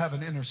still have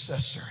an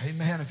intercessor?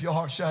 Amen. If you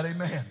are, shout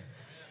amen.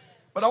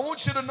 But I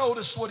want you to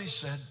notice what He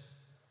said.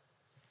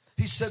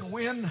 He said,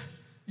 when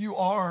you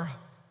are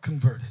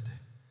converted.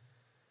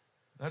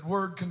 That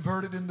word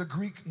converted in the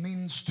Greek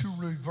means to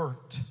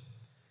revert.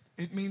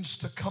 It means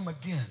to come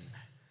again.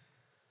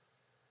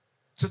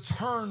 To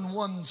turn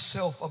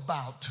oneself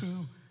about, to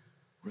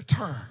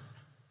return.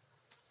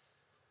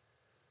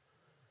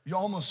 You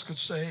almost could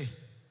say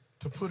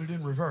to put it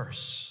in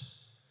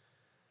reverse.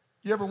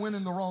 You ever went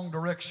in the wrong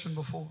direction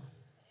before?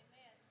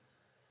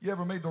 You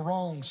ever made the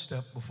wrong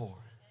step before?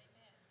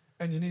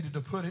 And you needed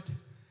to put it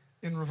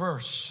in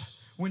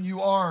reverse. When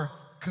you are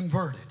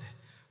converted.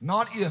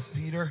 Not if,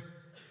 Peter.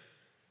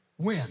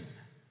 When.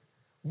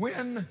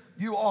 When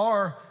you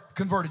are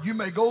converted. You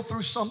may go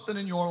through something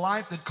in your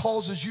life that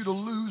causes you to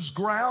lose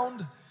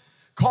ground,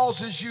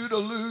 causes you to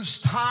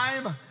lose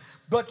time.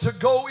 but to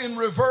go in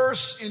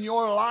reverse in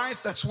your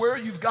life. That's where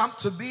you've got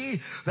to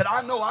be. That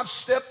I know I've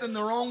stepped in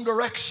the wrong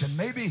direction.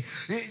 Maybe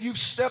you've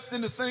stepped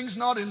into things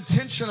not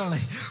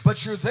intentionally,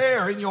 but you're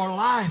there in your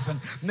life, and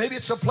maybe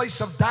it's a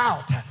place of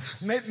doubt.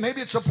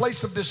 Maybe it's a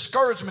place of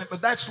discouragement,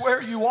 but that's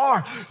where you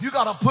are. You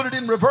got to put it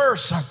in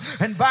reverse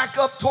and back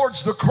up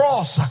towards the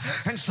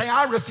cross and say,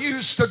 I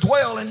refuse to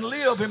dwell and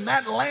live in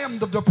that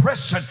land of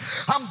depression.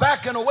 I'm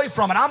backing away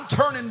from it. I'm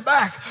turning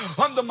back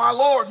unto my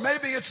Lord.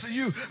 Maybe it's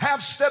you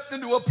have stepped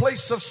into a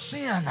place of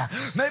sin.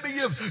 Maybe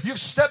you've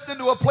stepped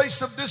into a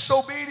place of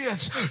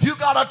disobedience. You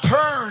got to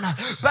turn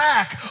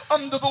back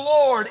unto the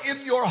Lord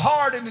in your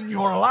heart and in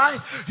your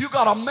life. You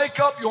got to make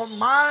up your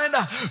mind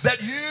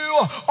that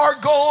you are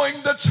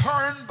going to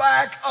turn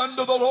back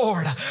unto the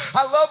Lord.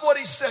 I love what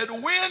he said.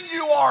 When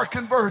you are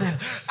converted,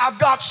 I've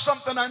got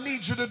something I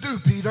need you to do,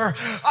 Peter.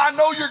 I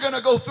know you're going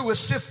to go through a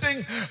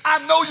sifting.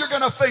 I know you're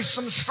going to face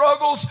some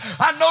struggles.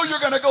 I know you're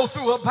going to go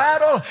through a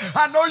battle.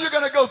 I know you're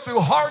going to go through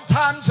hard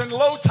times and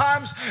low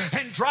times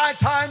and dry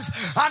times.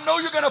 I know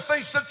you're going to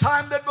face a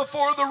time that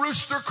before the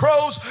rooster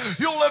crows,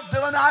 you'll have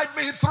denied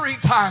me 3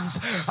 times.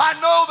 I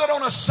know that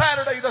on a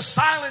Saturday, the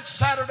silent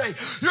Saturday,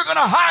 you're going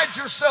to hide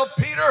yourself,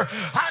 Peter.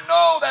 I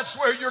know that's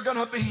where you're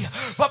going to be.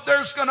 But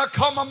there's going to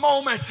come a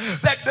moment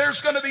that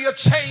there's going to be a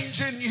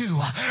change in you.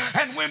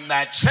 And when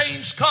that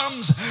change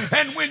comes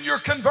and when you're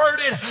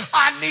converted,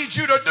 I need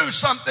you to do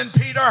something,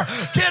 Peter.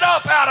 Get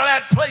up out of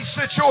that place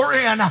that you're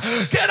in.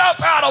 Get up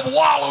out of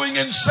wallowing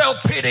in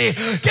self-pity.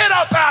 Get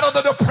up out of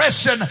the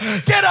depression.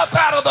 Get up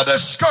out of the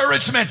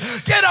discouragement.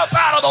 Get up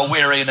out of the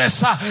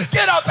weariness.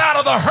 Get up out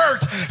of the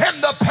hurt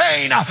and the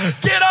pain.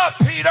 Get up,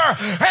 Peter,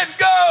 and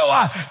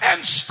go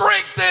and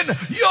strengthen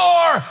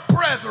your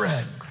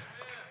brethren.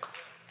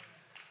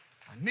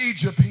 I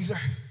need you, Peter.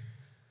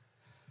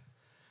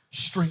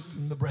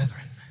 Strengthen the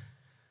brethren.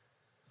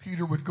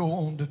 Peter would go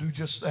on to do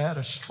just that,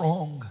 a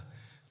strong,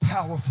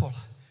 powerful,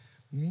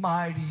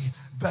 mighty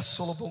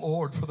vessel of the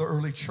Lord for the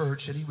early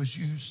church, and he was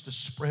used to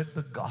spread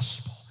the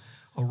gospel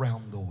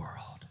around the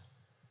world.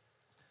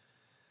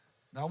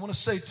 Now I want to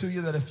say to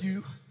you that if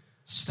you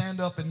stand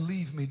up and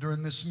leave me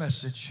during this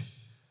message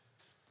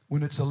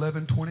when it's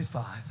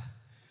 11:25,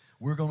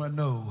 we're going to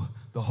know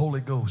the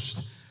Holy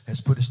Ghost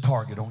has put his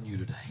target on you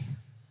today.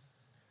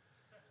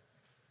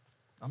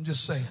 I'm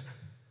just saying.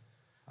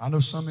 I know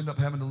some end up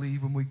having to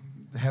leave when we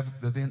have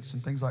events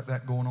and things like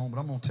that going on, but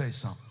I'm going to tell you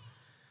something.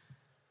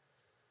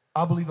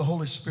 I believe the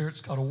Holy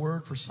Spirit's got a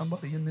word for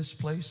somebody in this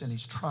place, and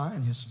he's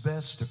trying his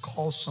best to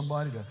cause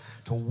somebody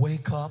to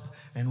wake up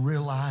and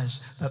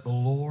realize that the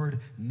Lord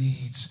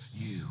needs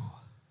you.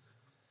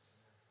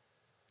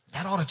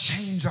 That ought to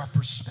change our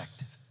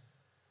perspective.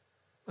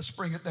 Let's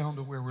bring it down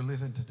to where we're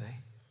living today.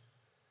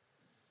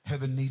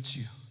 Heaven needs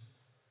you.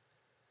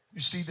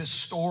 You see this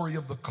story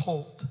of the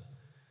colt.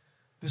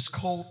 This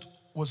colt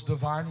was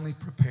divinely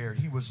prepared.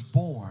 He was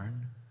born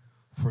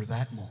for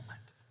that moment.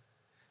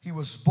 He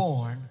was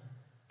born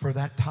for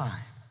that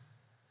time.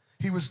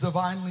 He was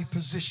divinely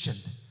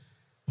positioned.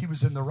 He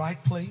was in the right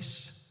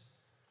place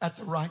at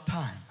the right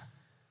time.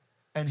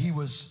 And he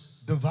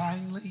was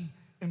divinely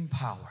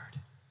empowered.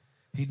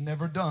 He'd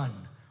never done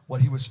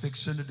what he was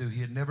fixing to do.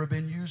 He had never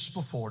been used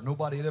before.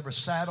 Nobody had ever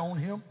sat on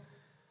him.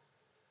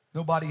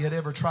 Nobody had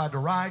ever tried to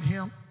ride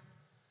him.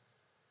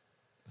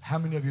 But how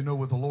many of you know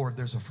with the Lord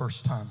there's a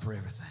first time for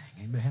everything?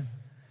 Amen.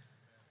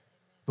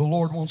 The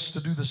Lord wants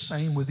to do the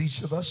same with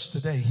each of us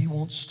today. He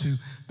wants to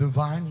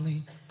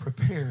divinely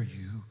prepare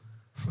you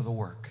for the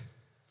work.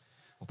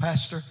 Well,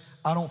 Pastor,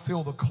 I don't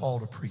feel the call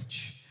to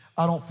preach.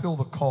 I don't feel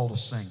the call to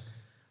sing.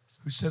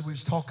 Who said we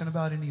was talking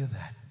about any of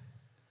that?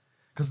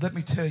 Because let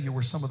me tell you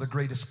where some of the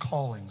greatest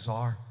callings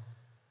are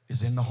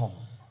is in the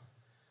home.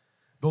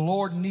 The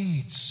Lord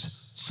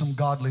needs some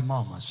godly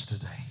mamas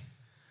today.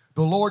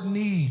 The Lord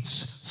needs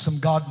some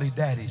godly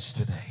daddies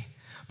today.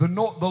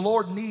 The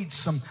Lord needs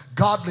some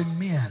godly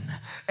men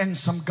and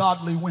some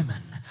godly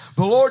women.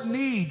 The Lord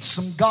needs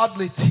some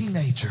godly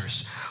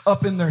teenagers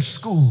up in their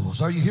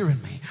schools. Are you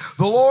hearing me?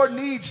 The Lord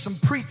needs some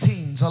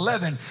preteens,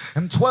 11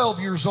 and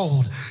 12 years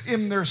old,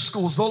 in their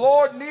schools. The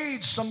Lord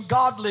needs some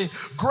godly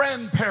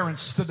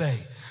grandparents today.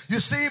 You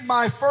see,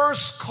 my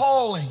first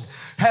calling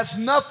has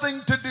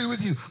nothing to do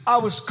with you. I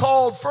was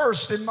called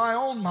first in my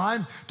own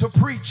mind to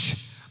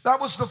preach. That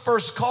was the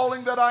first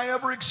calling that I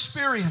ever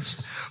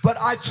experienced. But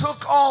I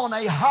took on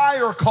a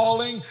higher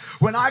calling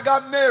when I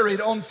got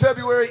married on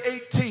February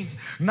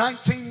 18th,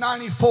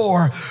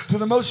 1994, to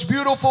the most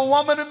beautiful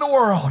woman in the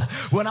world.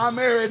 When I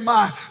married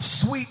my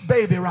sweet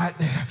baby right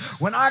there.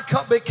 When I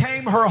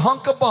became her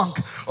hunk of bunk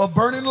of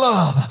burning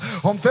love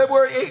on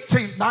February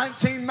 18th,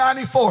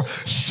 1994,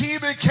 she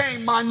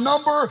became my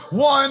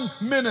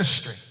 #1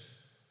 ministry.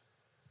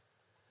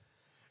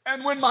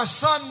 And when my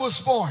son was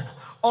born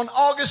on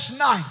August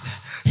 9th,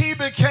 he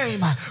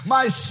became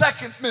my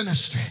second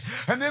ministry.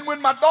 And then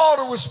when my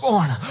daughter was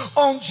born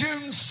on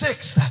June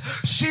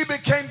 6th, she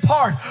became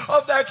part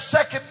of that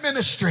second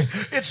ministry.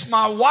 It's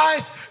my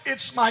wife,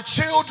 it's my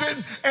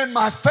children, and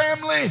my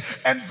family.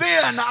 And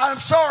then, I'm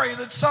sorry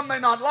that some may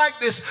not like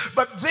this,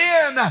 but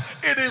then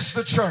it is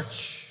the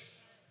church.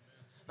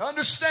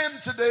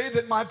 Understand today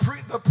that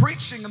the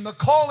preaching and the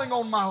calling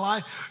on my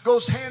life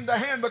goes hand to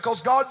hand,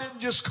 because God didn't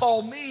just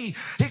call me,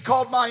 He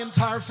called my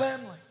entire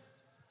family.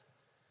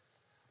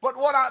 But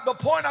the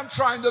point I'm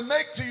trying to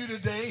make to you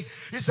today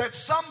is that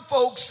some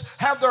folks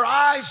have their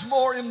eyes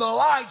more in the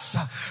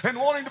lights and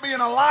wanting to be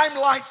in a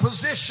limelight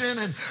position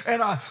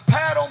and a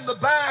pat on the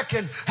back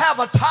and have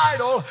a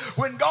title,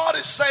 when God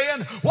is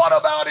saying, what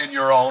about in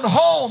your own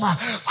home?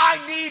 I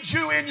need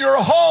you in your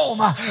home.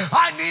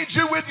 I need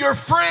you with your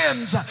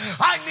friends.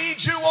 I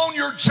need you on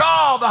your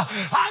job.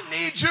 I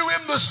need you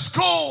in the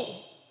school.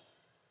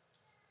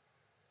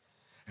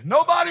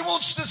 Nobody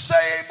wants to say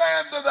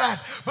amen to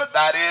that, but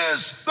that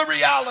is the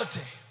reality.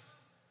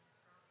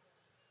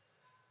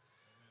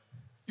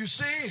 You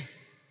see?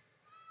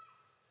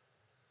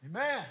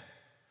 Amen.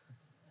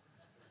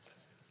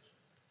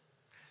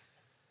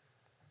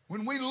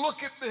 When we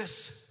look at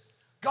this,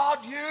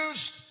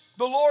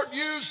 the Lord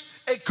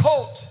used a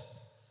colt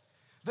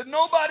that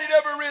nobody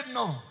had ever ridden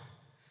on,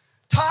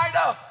 tied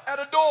up at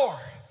a door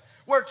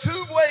where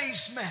two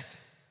ways met.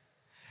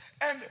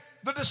 And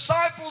the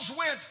disciples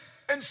went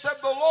and said,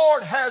 the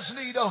Lord has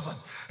need of him.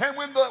 And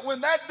when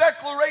that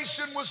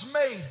declaration was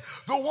made,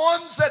 the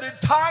ones that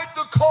had tied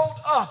the colt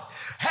up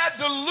had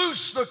to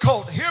loose the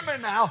colt. Hear me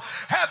now.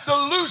 Had to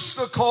loose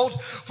the colt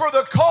for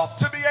the colt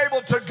to be able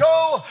to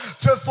go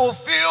to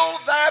fulfill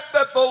that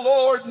the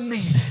Lord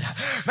needed.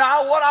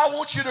 Now, what I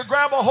want you to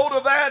grab a hold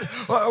of that,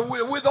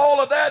 with all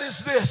of that,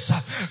 is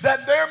this: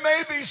 that there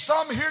may be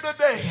some here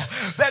today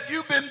that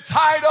you've been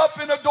tied up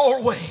in a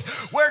doorway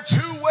where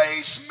two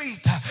ways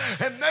meet,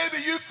 and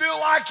maybe you feel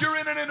like you're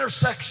in an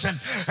intersection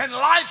and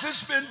life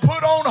has been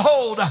put on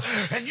hold,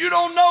 and you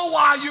don't know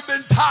why you've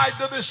been tied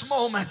to this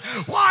moment.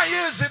 Why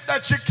is it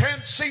that you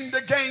can't seem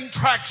to gain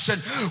traction?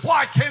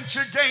 Why can't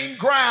you gain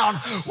ground?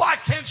 Why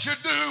can't you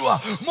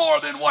do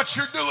more than what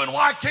you're doing?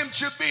 Why can't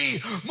you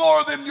be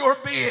more than you're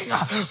being?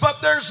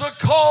 But there's a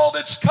call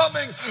that's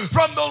coming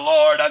from the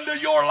Lord unto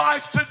your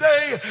life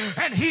today,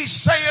 and He's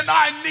saying,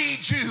 I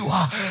need you.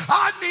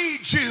 I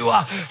need you.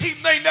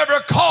 He may never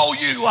call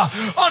you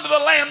unto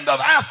the land of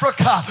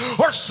Africa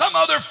or some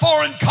other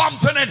foreign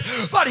continent,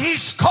 but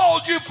He's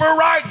called you for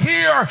right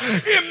here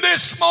in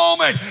this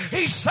moment.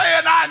 He's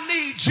saying, I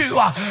need you.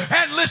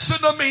 And listen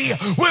to me,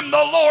 when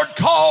the Lord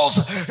calls,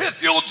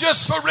 if you'll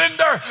just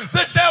surrender,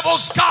 the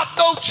devil's got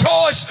no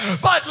choice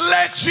but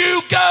let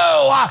you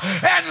go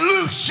and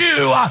loose you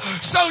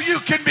so you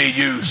can be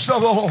used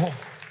of the Lord.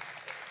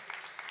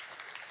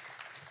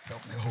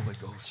 Help me, Holy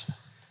Ghost.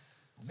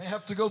 I may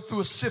have to go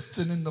through a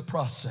sifting in the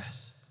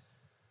process.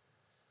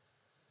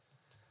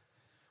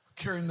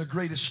 Carrying the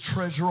greatest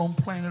treasure on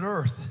planet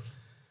Earth,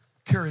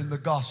 carrying the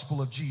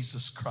gospel of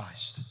Jesus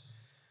Christ.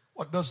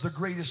 What does the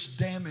greatest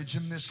damage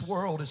in this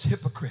world is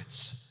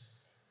hypocrites.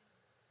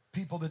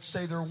 People that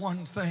say they're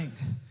one thing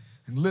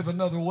and live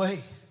another way.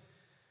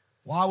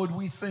 Why would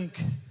we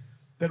think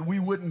that we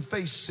wouldn't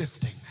face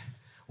sifting?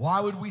 Why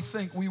would we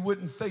think we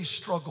wouldn't face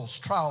struggles,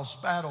 trials,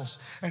 battles,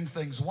 and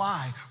things?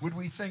 Why would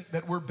we think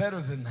that we're better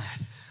than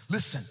that?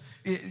 Listen,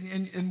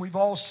 and we've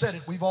all said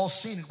it, we've all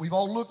seen it, we've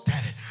all looked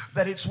at it,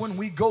 that it's when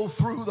we go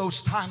through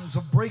those times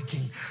of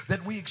breaking that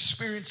we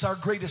experience our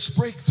greatest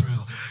breakthrough.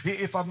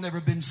 If I've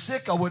never been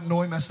sick, I wouldn't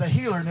know Him as the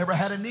healer. Never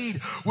had a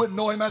need, wouldn't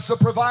know Him as the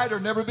provider.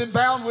 Never been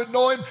bound, wouldn't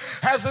know Him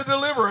as a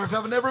deliverer. If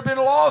I've never been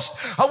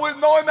lost, I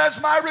wouldn't know Him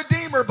as my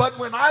redeemer. But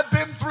when I've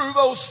been through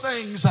those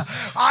things,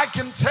 I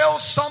can tell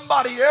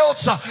somebody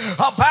else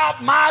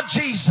about my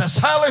Jesus.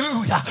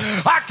 Hallelujah.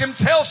 I can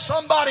tell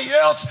somebody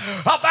else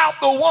about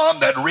the one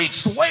that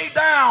reached way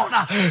down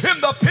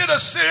in the pit of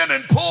sin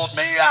and pulled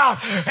me out.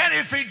 And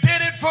if He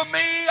did it for me,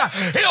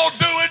 He'll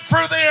do it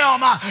for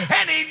them.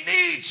 And He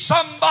needs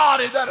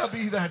somebody that'll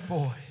be that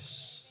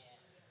voice.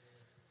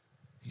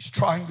 He's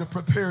trying to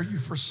prepare you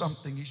for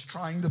something. He's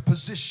trying to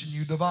position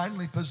you,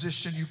 divinely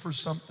position you for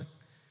something.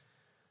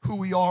 Who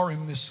we are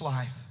in this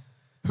life,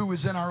 who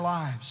is in our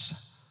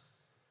lives.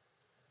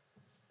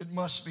 It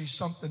must be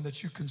something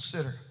that you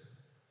consider.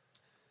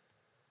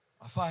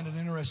 I find it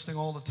interesting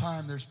all the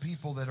time. There's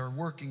people that are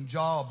working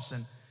jobs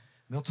and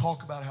they'll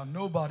talk about how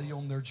nobody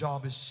on their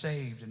job is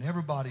saved and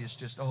everybody is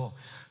just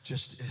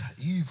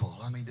evil.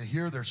 I mean, to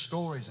hear their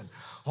stories and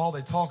all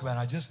they talk about,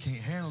 I just can't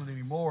handle it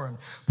anymore. And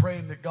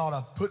praying that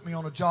God put me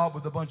on a job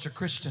with a bunch of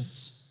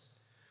Christians.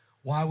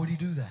 Why would He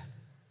do that?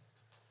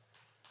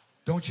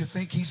 Don't you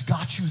think He's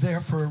got you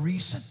there for a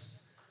reason?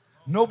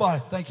 Nobody,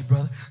 thank you,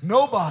 brother.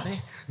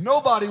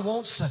 Nobody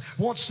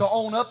wants to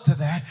own up to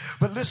that.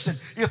 But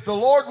listen, if the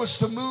Lord was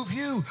to move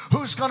you,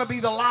 who's going to be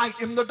the light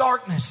in the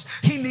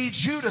darkness? He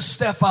needs you to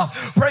step up,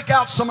 break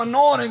out some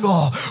anointing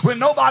oil when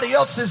nobody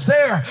else is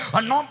there.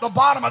 Anoint the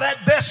bottom of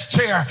that desk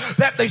chair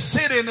that they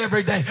sit in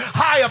every day.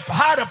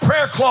 Hide a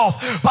prayer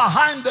cloth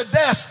behind the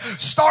desk.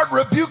 Start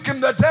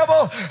rebuking the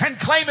devil and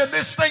claiming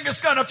this thing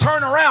is going to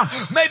turn around.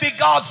 Maybe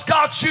God's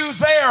got you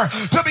there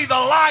to be the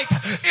light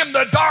in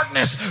the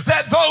darkness,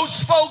 that those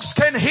folks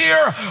can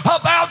hear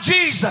about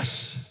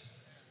Jesus.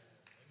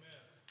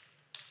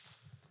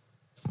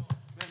 Man,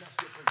 that's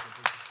good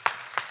preaching.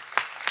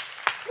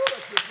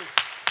 That's good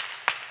preaching.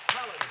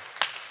 Hallelujah.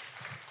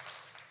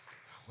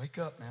 Wake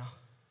up now.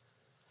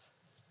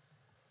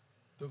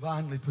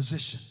 Divinely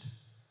positioned.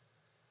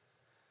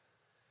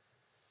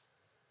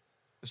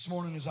 This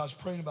morning as I was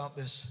praying about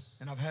this,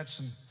 and I've had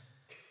some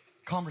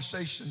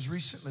conversations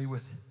recently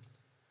with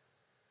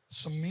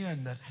some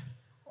men that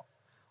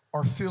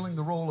are filling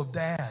the role of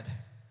dad.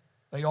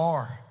 They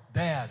are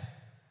dad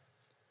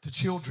to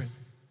children.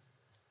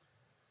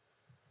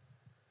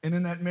 And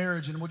in that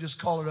marriage, and we'll just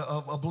call it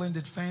a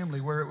blended family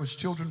where it was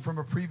children from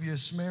a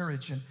previous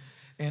marriage.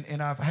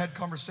 And I've had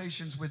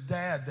conversations with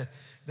dad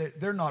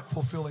that they're not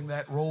fulfilling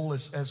that role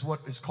as what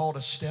is called a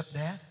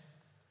stepdad.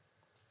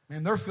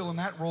 Man, they're filling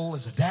that role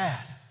as a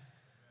dad,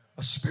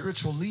 a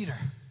spiritual leader,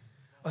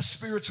 a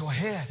spiritual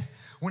head.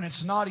 When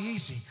it's not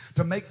easy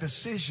to make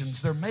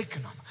decisions, they're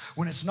making them.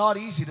 When it's not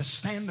easy to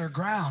stand their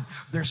ground,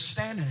 they're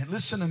standing it.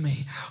 Listen to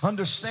me.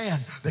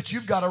 Understand that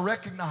you've got to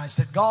recognize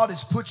that God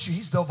has put you,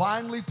 He's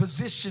divinely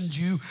positioned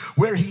you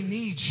where He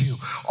needs you.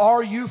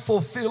 Are you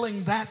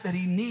fulfilling that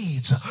He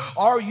needs?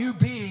 Are you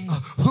being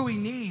who He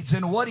needs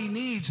and what He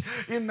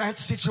needs in that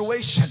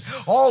situation?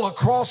 All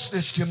across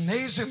this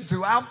gymnasium,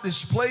 throughout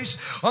this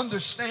place,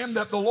 understand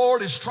that the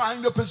Lord is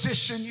trying to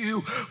position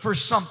you for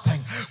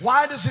something.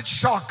 Why does it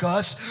shock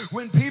us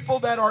when people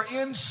that are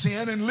in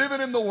sin and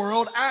living in the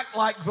world act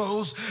like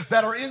those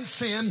that are in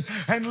sin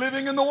and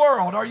living in the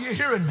world? Are you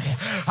hearing me?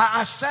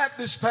 I sat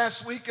this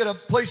past week at a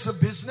place of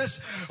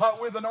business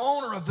with an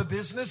owner of the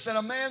business, and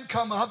a man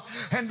come up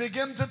and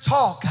began to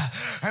talk.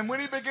 And when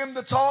he began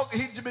to talk,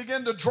 he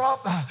began to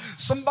drop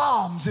some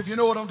bombs, if you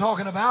know what I'm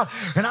talking about.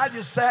 And I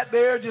just sat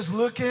there just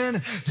looking,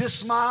 just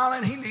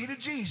smiling. He needed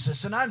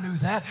Jesus, and I knew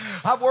that.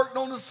 I've worked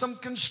on some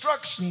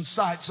construction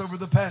sites over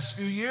the past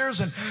few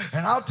years,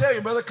 and I'll tell you,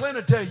 Brother Clint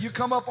will tell you,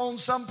 come up on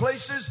some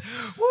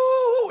places,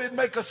 woo, it'd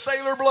make a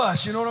sailor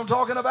blush. You know what I'm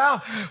talking about?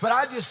 But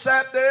I just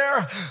sat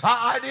there.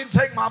 I didn't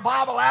take my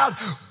Bible out,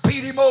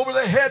 beat him over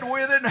the head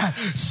with it,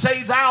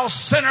 say, thou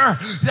sinner,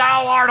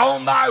 thou art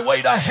on thy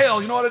way to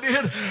hell. You know what I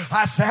did?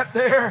 I sat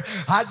there.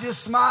 I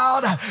just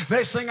smiled.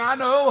 Next thing I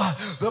know,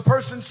 the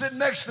person sitting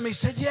next to me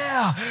said,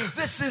 yeah,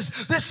 this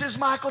is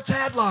Michael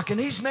Tadlock, and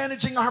he's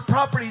managing our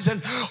properties,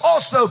 and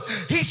also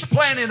he's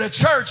planning a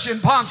church in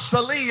Ponce de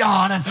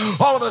Leon. And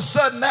all of a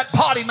sudden that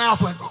potty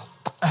mouth went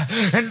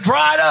and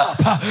dried up.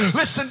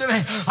 Listen to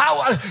me.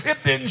 It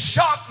didn't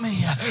shock me.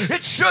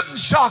 It shouldn't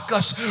shock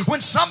us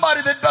when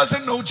somebody that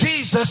doesn't know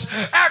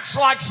Jesus acts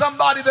like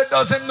somebody that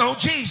doesn't know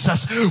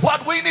Jesus.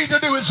 What we need to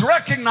do is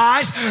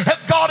recognize that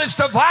God is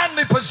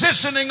divinely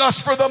positioning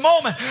us for the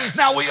moment.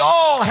 Now, we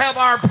all have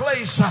our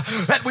place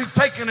that we've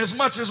taken as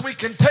much as we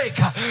can take.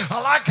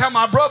 I like how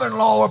my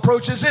brother-in-law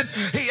approaches it.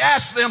 He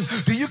asks them,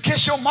 do you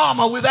kiss your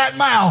mama with that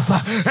mouth?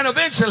 And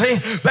eventually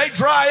they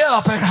dry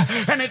up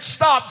and it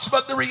stops.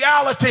 But the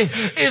reality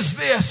is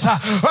this.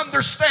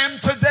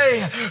 Understand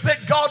today that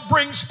God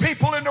brings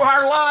people into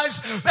our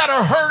lives that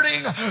are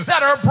hurting,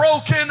 that are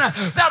broken,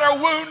 that are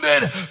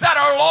wounded, that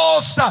are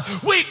lost.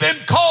 We've been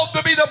called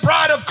to be the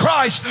bride of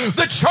Christ,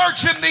 the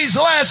church in these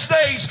last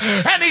days,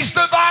 and He's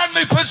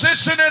divinely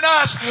positioning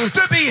us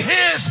to be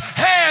His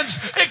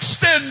hands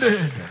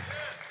extended.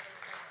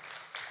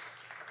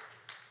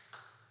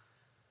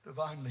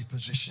 Divinely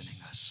positioning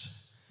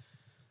us.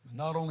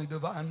 Not only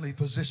divinely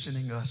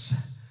positioning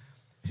us,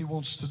 He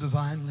wants to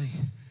divinely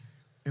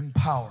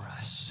empower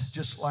us,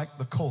 just like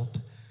the colt,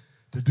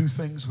 to do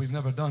things we've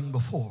never done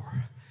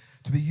before,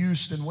 to be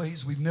used in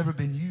ways we've never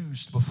been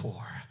used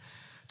before,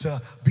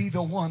 to be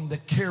the one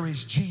that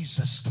carries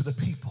Jesus to the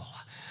people.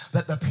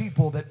 That the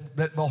people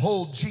that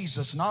behold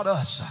Jesus, not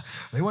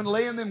us, they weren't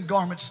laying them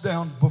garments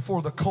down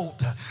before the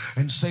colt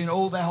and saying,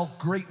 oh, thou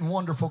great and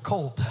wonderful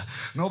colt.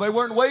 No, they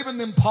weren't waving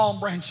them palm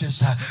branches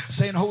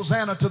saying,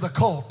 Hosanna to the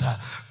colt.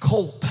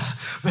 Colt.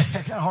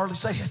 I can hardly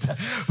say it.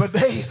 But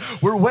they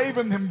were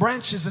waving them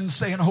branches and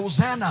saying,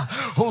 Hosanna,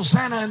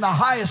 Hosanna in the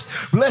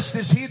highest. Blessed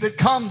is he that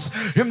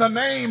comes in the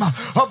name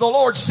of the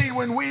Lord. See,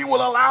 when we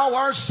will allow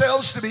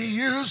ourselves to be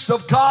used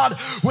of God,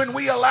 when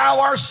we allow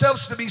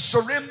ourselves to be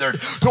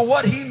surrendered to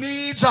what He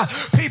needs,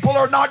 people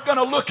are not going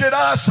to look at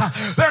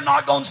us. They're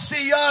not going to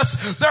see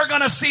us. They're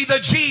going to see the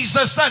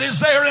Jesus that is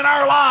there in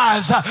our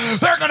lives.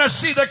 They're going to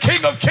see the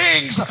King of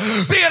Kings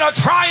being a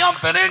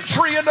triumphant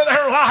entry into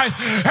their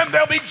life, and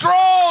they'll be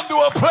drawn to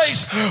a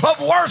place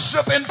of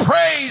worship and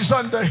praise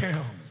unto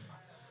Him.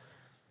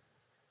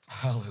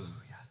 Hallelujah.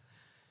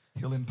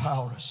 He'll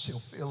empower us. He'll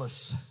fill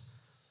us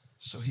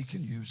so He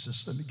can use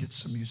us. Let me get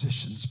some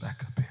musicians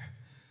back up here.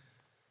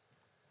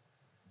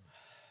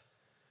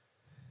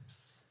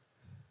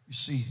 You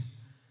see,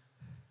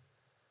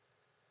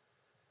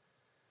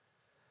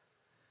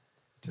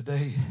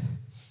 today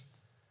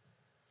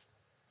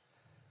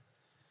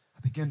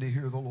I began to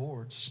hear the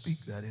Lord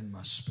speak that in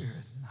my spirit.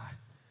 And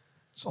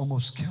it's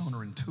almost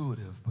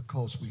counterintuitive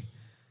because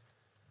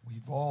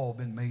we've all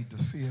been made to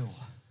feel.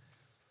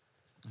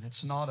 And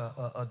it's not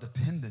a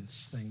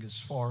dependence thing as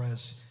far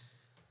as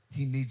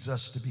He needs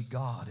us to be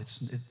God.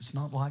 It's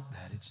not like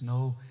that. It's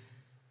no,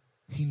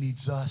 He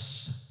needs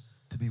us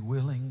to be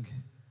willing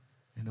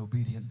and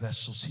obedient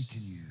vessels He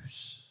can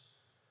use.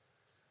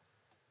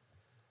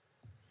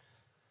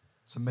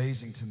 It's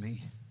amazing to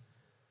me.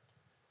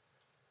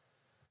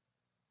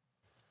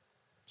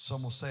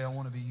 Some will say, I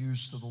want to be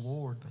used to the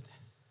Lord, but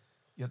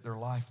yet their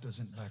life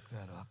doesn't back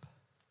that up.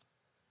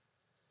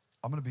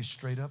 I'm going to be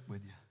straight up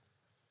with you.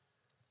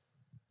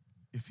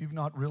 If you've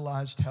not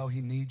realized how He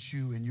needs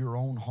you in your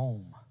own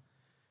home,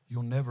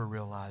 you'll never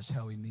realize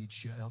how He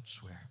needs you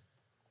elsewhere.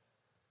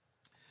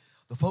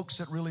 The folks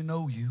that really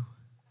know you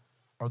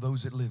are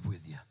those that live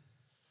with you.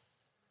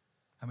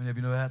 How many of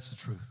you know that's the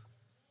truth?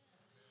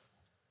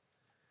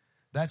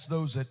 That's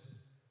those that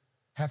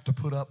have to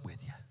put up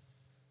with you.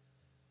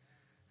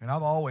 And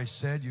I've always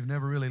said you've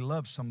never really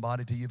loved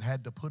somebody till you've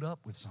had to put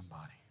up with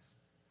somebody.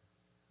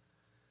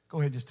 Go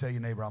ahead and just tell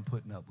your neighbor, I'm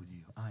putting up with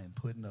you. I am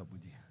putting up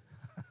with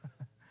you.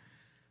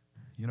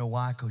 You know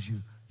why? Because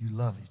you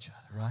love each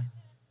other, right?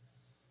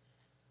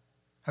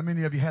 How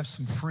many of you have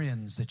some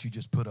friends that you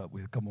just put up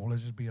with? Come on,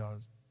 let's just be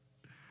honest.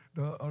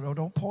 No,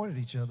 don't point at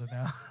each other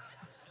now.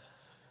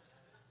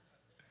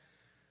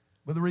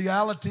 But the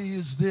reality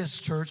is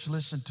this, church,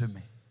 listen to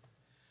me.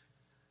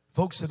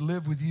 Folks that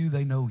live with you,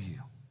 they know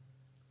you.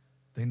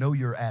 They know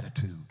your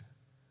attitude.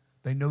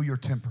 They know your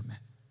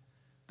temperament.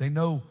 They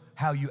know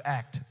how you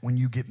act when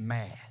you get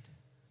mad.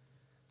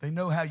 They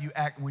know how you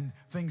act when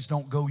things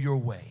don't go your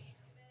way.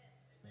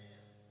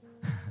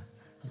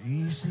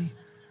 Easy,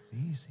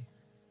 easy.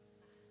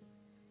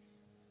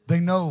 They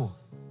know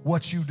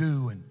what you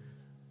do and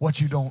what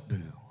you don't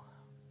do.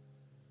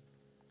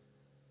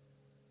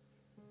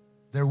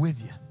 They're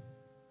with you.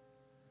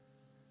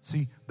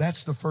 See,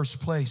 that's the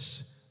first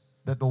place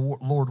that the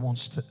Lord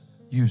wants to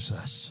use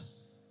us.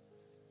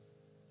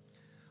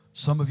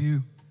 Some of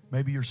you,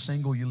 maybe you're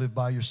single, you live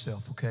by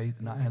yourself, okay?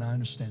 And I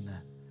understand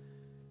that.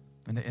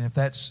 And if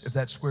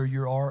that's where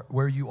you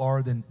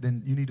are,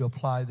 then you need to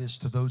apply this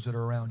to those that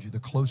are around you, the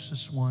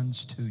closest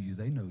ones to you.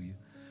 They know you.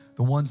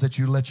 The ones that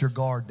you let your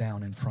guard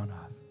down in front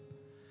of.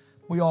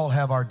 We all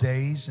have our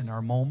days and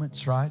our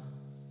moments, right?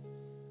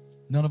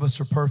 None of us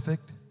are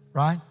perfect,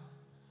 right?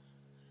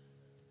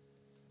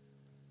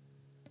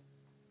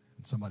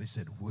 And somebody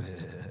said,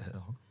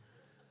 well,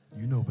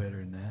 you know better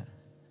than that.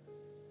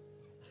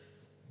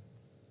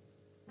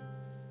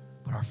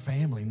 But our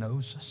family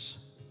knows us.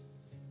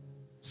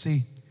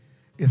 See,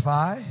 if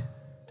I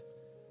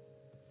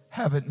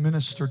haven't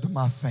ministered to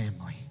my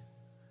family,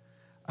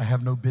 I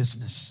have no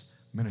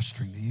business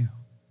ministering to you.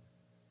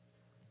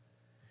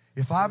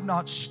 If I've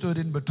not stood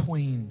in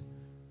between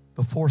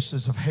the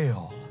forces of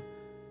hell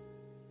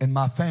and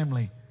my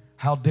family,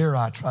 how dare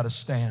I try to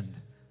stand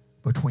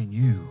between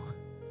you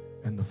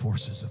and the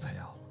forces of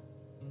hell?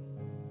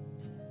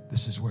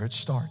 This is where it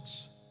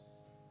starts.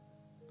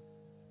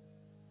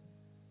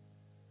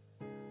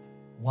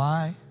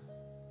 Why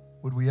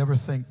would we ever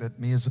think that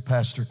me as a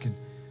pastor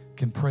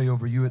can pray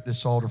over you at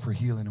this altar for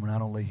healing when I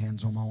don't lay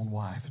hands on my own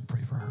wife and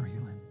pray for her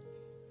healing?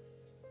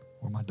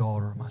 Or my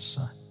daughter or my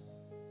son?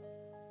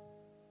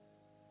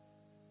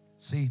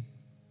 See,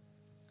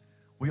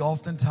 we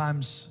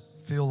oftentimes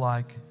feel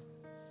like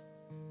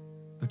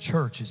the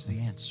church is the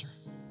answer.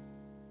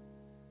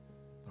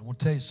 But I want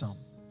to tell you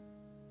something.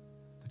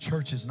 The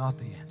church is not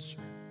the answer.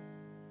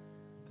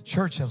 The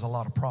church has a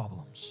lot of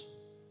problems.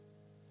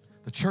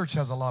 The church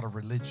has a lot of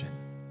religion.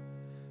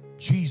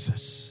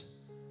 Jesus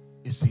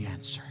is the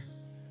answer.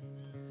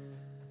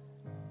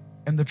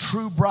 And the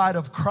true bride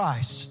of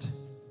Christ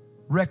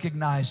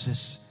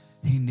recognizes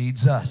He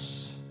needs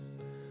us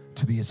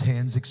to be His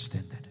hands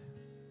extended.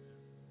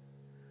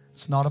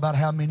 It's not about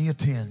how many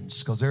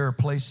attends, because there are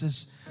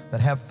places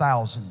that have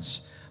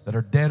thousands that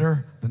are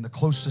deader than the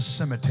closest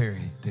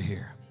cemetery to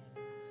here.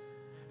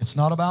 It's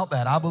not about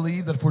that. I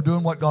believe that if we're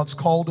doing what God's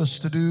called us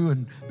to do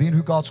and being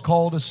who God's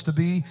called us to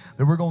be,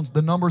 that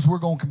the numbers we're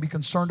going to be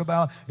concerned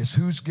about is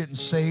who's getting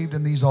saved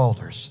in these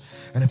altars.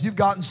 And if you've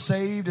gotten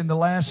saved in the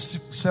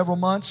last several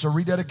months or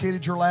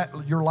rededicated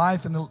your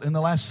life in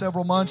the last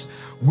several months,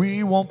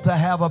 we want to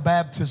have a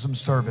baptism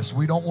service.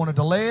 We don't want to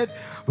delay it.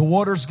 The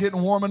water's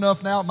getting warm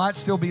enough now. It might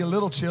still be a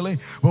little chilly,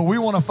 but we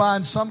want to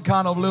find some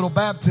kind of little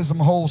baptism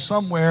hole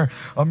somewhere,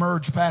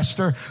 emerge,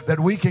 Pastor, that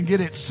we can get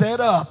it set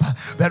up,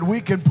 that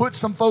we can put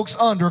some folks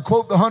under,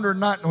 quote the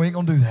 109. No, we ain't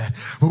gonna do that.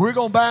 But we're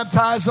gonna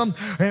baptize them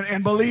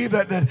and believe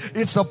that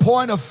it's a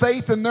point of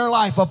faith in their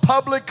life, a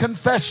public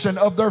confession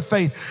of their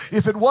faith.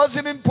 If it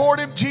wasn't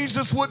important,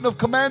 Jesus wouldn't have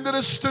commanded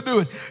us to do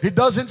it. It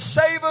doesn't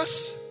save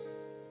us,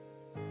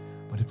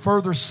 but it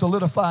further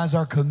solidifies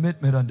our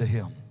commitment unto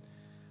Him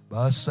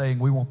by us saying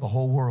we want the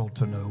whole world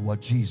to know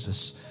what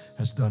Jesus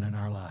has done in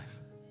our life.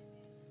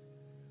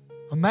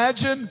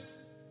 Imagine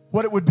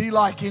what it would be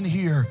like in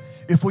here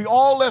if we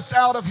all left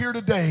out of here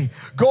today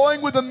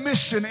going with a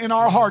mission in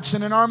our hearts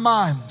and in our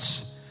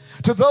minds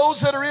to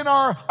those that are in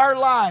our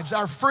lives,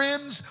 our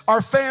friends,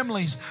 our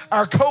families,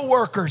 our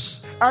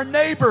co-workers, our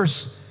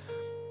neighbors.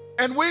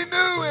 And we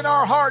knew in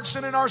our hearts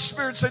and in our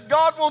spirits that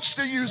God wants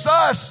to use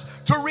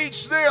us to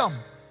reach them.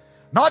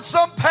 Not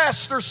some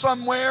pastor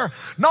somewhere,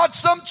 not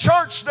some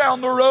church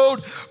down the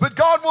road, but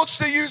God wants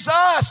to use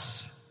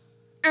us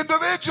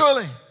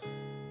individually.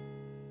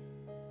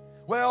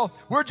 Well,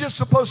 we're just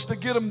supposed to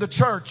get them to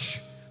church.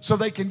 so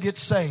they can get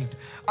saved.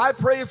 I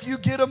pray if you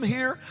get them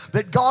here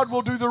that God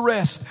will do the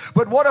rest.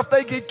 But what if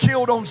they get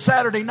killed on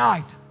Saturday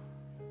night?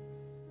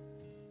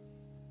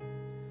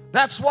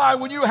 That's why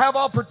when you have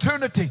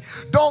opportunity,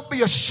 don't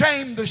be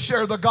ashamed to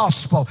share the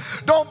gospel.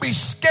 Don't be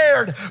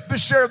scared to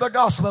share the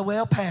gospel.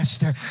 Well,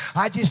 Pastor,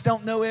 I just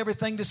don't know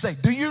everything to say.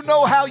 Do you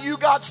know how you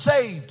got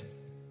saved?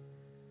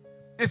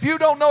 If you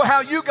don't know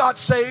how you got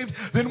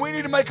saved, then we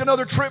need to make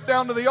another trip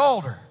down to the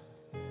altar.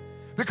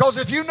 Because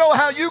if you know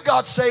how you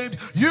got saved,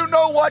 you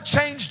know what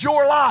changed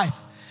your life.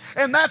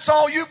 And that's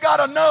all you've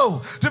got to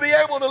know to be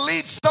able to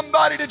lead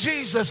somebody to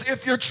Jesus.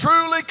 If you're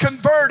truly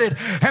converted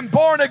and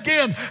born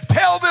again,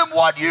 tell them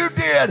what you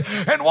did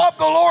and what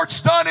the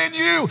Lord's done in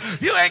you.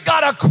 You ain't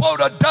got to quote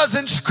a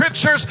dozen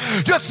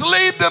scriptures. Just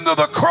lead them to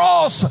the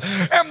cross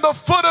and the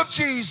foot of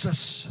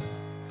Jesus.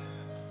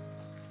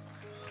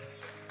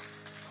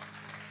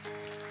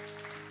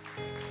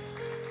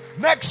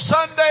 Next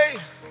Sunday,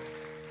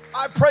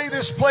 I pray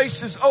this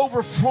place is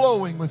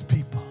overflowing with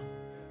people.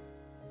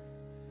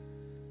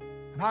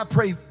 And I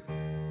pray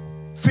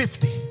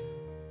 50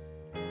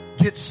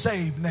 get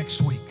saved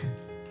next week.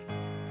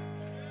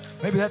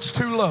 Maybe that's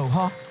too low,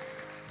 huh?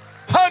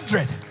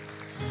 100.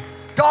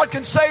 God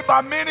can save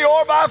by many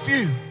or by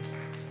few.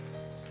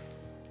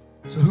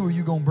 So who are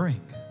you going to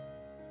bring?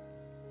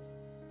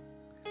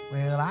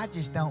 Well, I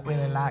just don't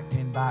really like to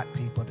invite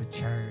people to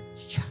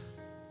church.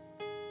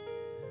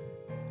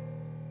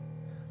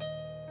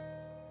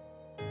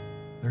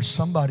 There's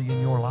somebody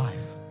in your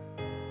life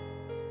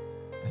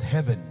that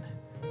heaven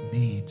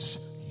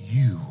needs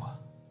you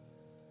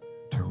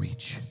to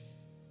reach.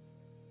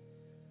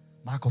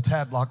 Michael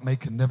Tadlock may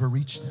can never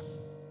reach them.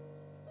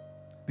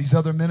 These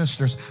other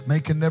ministers may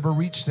can never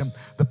reach them.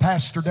 The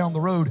pastor down the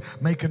road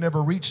may can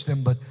never reach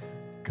them, but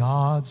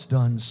God's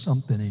done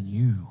something in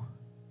you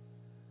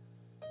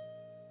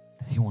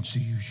that He wants to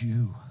use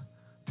you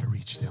to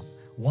reach them.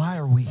 Why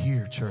are we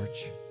here,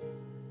 church?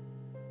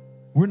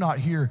 We're not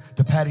here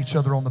to pat each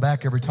other on the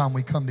back every time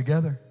we come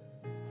together.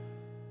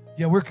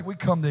 Yeah, we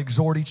come to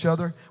exhort each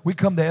other. We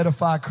come to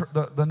edify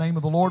the name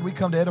of the Lord. We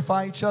come to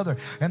edify each other.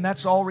 And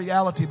that's all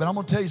reality. But I'm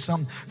going to tell you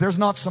something. There's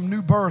not some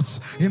new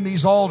births in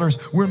these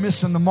altars. We're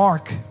missing the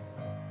mark.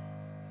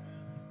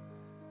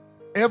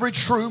 Every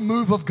true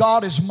move of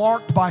God is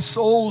marked by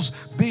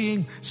souls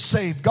being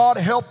saved. God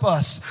help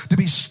us to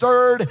be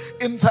stirred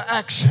into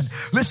action.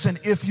 Listen,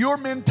 if your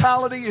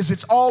mentality is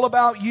it's all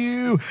about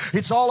you,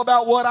 it's all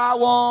about what I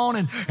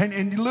want,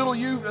 and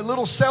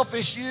little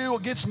selfish you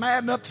gets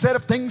mad and upset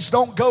if things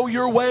don't go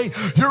your way,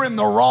 you're in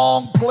the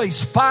wrong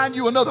place. Find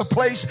you another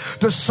place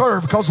to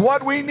serve, because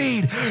what we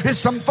need is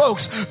some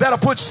folks that'll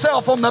put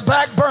self on the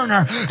back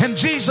burner and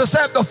Jesus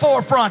at the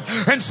forefront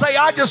and say,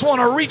 I just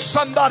want to reach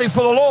somebody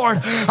for the Lord.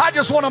 I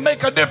just want to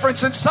make a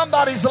difference in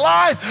somebody's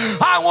life.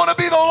 I want to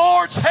be the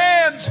Lord's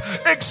hands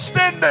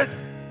extended.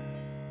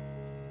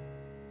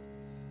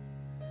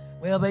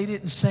 Well, they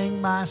didn't sing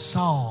my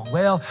song.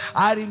 Well,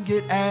 I didn't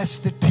get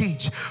asked to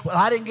teach. Well,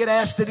 I didn't get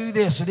asked to do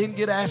this. I didn't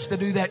get asked to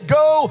do that.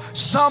 Go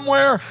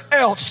somewhere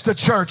else to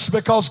church,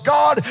 because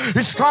God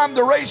is trying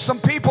to raise some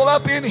people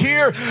up in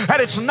here, and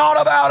it's not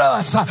about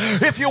us.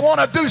 If you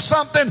want to do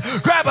something,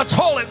 grab a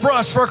toilet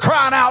brush, for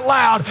crying out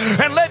loud,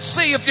 and let's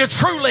see if you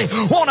truly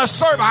want to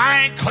serve.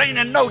 I ain't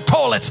cleaning no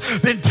toilets.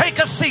 Then take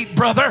a seat,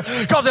 brother,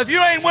 because if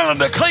you ain't willing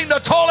to clean the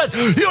toilet,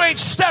 you ain't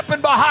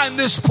stepping behind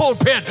this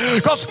pulpit,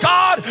 because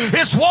God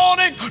is wanting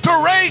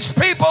to raise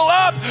people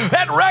up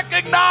and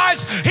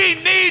recognize He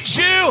needs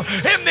you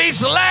in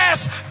these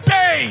last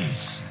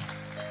days.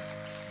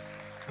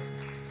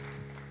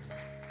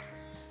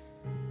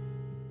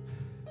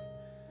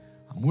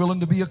 I'm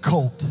willing to be a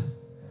colt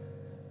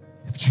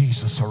if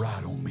Jesus will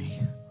ride on me.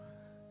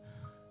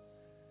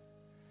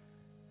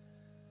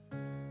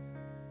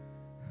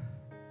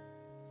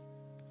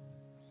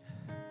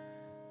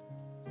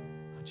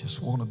 I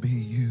just want to be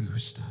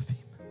used of Him.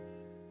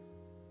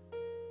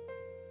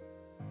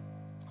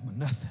 I'm a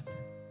nothing.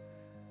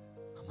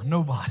 I'm a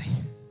nobody.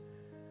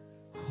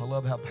 I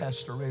love how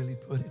Pastor Rayleigh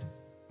put it.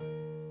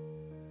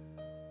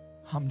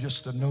 I'm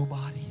just a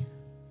nobody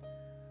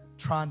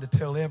trying to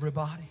tell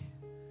everybody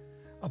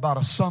about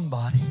a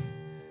somebody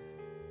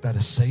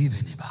that'll save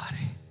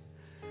anybody.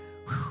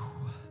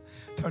 Whew.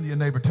 Turn to your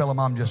neighbor, tell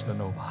him I'm just a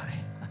nobody.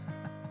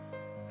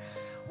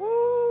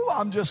 Woo,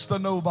 I'm just a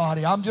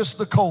nobody. I'm just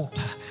the colt.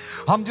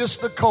 I'm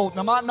just the colt.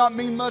 Now, might not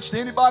mean much to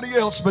anybody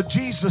else, but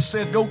Jesus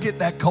said, go get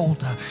that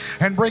colt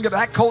and bring it.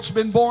 That colt's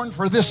been born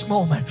for this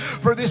moment,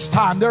 for this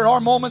time. There are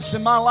moments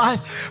in my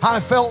life I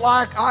felt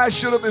like I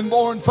should have been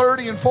born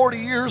 30 and 40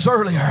 years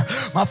earlier.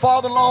 My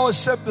father-in-law has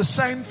said the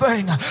same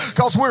thing,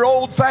 because we're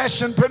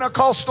old-fashioned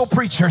Pentecostal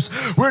preachers.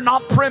 We're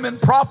not prim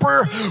and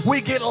proper. We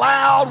get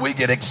loud. We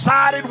get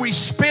excited. We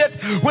spit.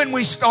 When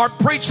we start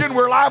preaching,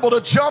 we're liable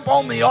to jump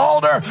on the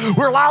altar.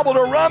 We're liable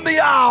to run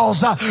the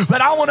aisles. But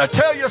I want to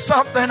tell you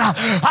something.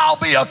 I'll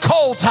be a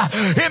colt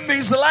in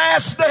these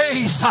last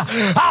days.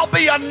 I'll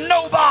be a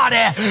nobody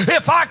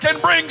if I can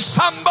bring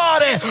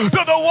somebody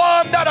to the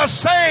one that'll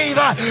save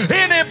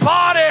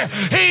anybody.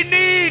 He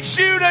needs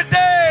you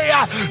today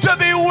to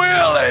be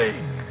willing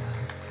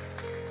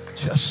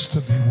just to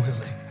be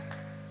willing.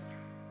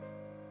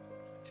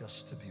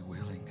 Just to be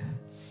willing.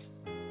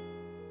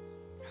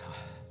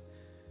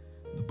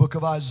 The book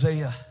of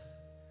Isaiah,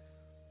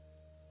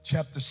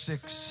 chapter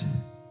 6,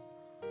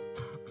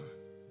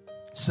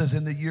 says,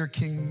 in the year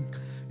King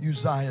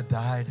Uzziah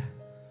died,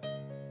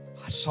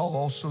 I saw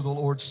also the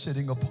Lord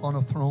sitting upon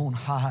a throne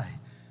high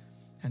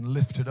and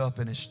lifted up,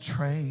 and his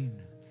train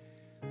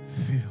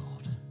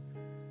filled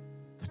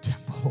the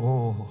temple.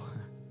 Oh,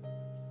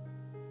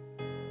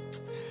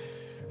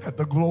 let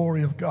the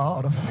glory of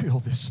God fill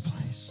this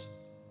place.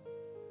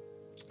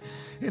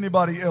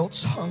 Anybody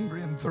else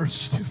hungry and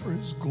thirsty for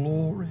his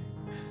glory?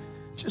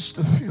 Just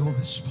to fill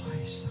this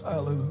place.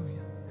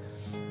 Hallelujah.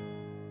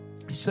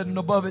 He said, and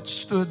above it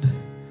stood,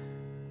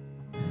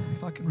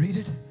 if I can read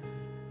it,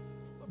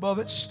 above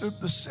it stood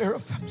the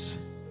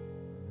seraphims.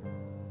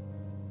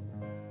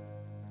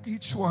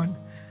 Each one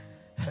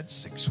had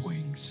 6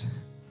 wings.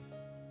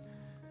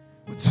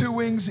 With 2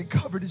 wings he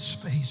covered his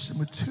face, and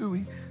with 2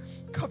 he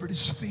covered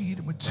his feet,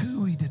 and with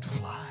 2 he did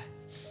fly.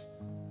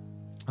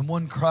 And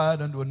one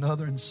cried unto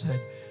another and said,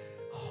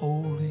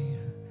 Holy,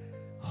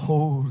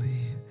 holy,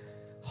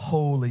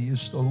 holy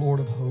is the Lord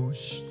of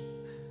hosts.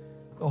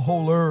 The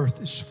whole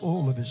earth is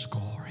full of his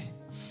glory.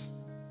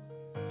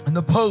 And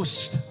the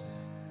post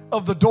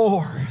of the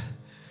door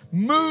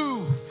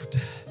moved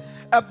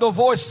at the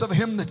voice of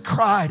him that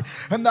cried,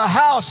 and the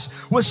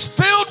house was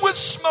filled with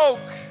smoke.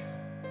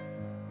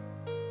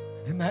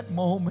 In that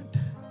moment,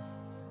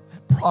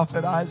 that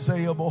prophet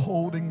Isaiah,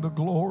 beholding the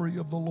glory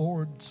of the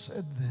Lord,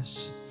 said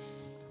this,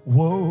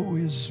 woe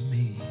is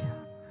me,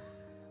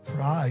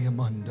 for I am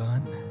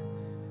undone,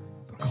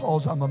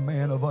 because I'm a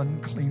man of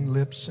unclean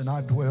lips, and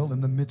I dwell in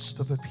the midst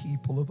of a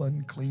people of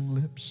unclean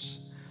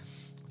lips.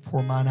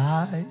 For mine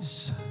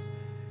eyes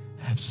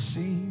have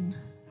seen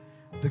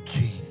the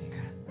King,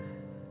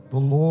 the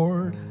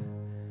Lord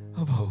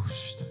of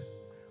hosts.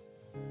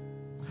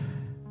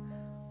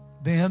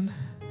 Then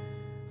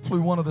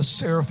flew one of the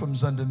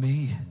seraphims unto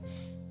me,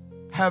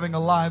 having a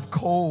live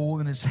coal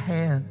in his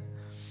hand,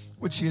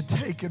 which he had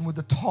taken with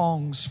the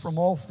tongs from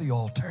off the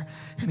altar,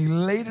 and he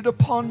laid it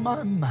upon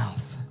my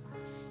mouth,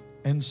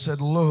 and said,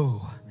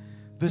 Lo,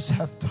 this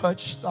hath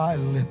touched thy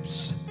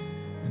lips,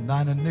 and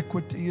thine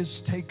iniquity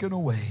is taken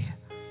away,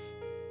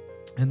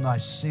 and thy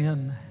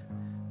sin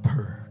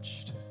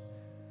purged.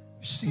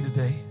 You see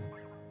today,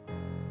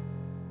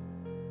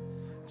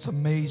 it's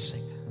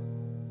amazing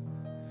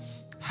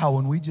how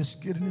when we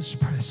just get in his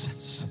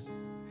presence,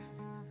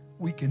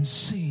 we can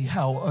see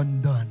how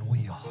undone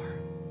we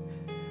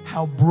are,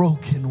 how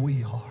broken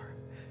we are,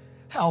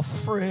 how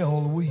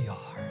frail we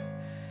are,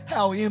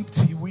 how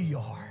empty we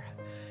are,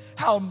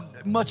 how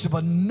much of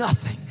a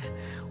nothing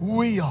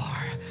we are.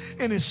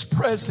 In his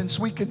presence,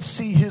 we can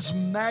see his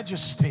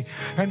majesty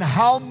and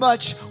how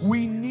much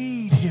we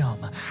need him.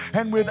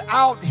 And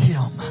without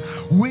him,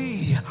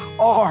 we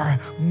are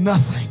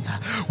nothing.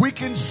 We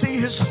can see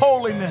his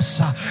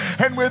holiness,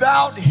 and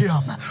without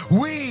him,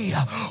 we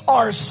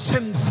are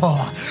sinful.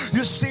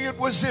 You see, it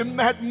was in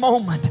that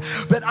moment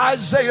that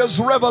Isaiah's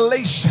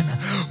revelation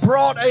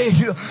brought a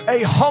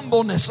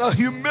humbleness, a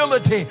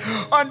humility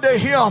unto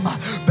him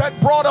that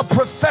brought a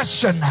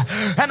profession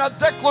and a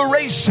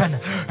declaration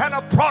and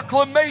a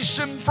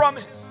proclamation from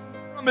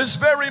his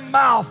very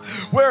mouth,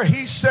 where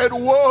he said,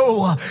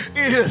 woe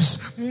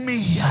is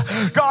me.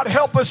 God,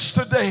 help us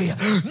today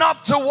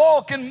not to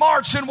walk and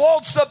march and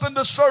waltz up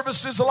into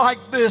services like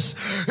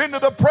this, into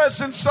the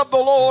presence of the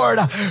Lord,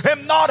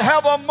 and not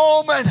have a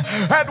moment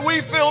that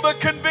we feel the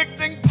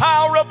convicting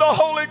power of the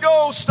Holy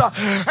Ghost,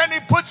 and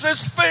he puts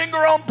his finger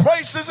on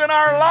places in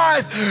our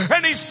life,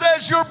 and he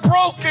says, you're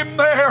broken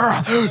there,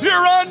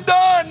 you're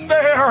undone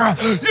there,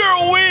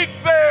 you're weak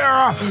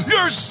there,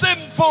 you're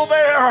sinful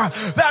there,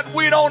 that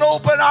we don't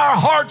open our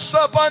hearts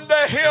up unto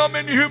him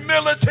in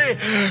humility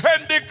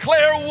and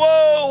declare,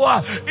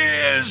 woe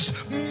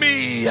is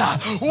me,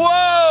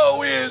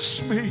 woe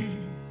is me.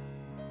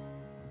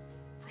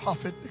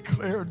 Prophet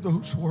declared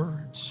those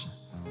words,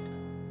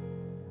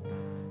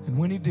 and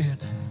when he did,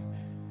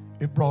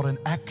 it brought an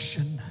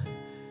action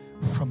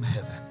from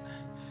heaven.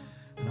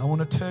 And I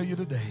want to tell you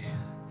today,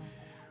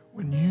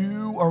 when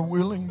you are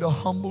willing to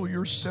humble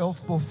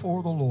yourself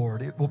before the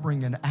Lord, it will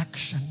bring an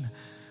action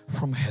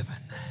from heaven.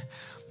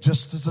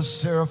 Just as the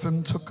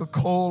seraphim took a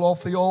coal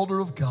off the altar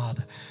of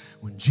God,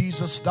 when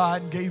Jesus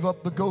died and gave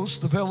up the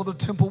ghost, the veil of the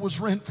temple was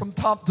rent from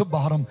top to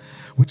bottom,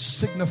 which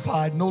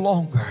signified no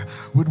longer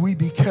would we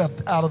be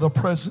kept out of the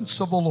presence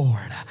of the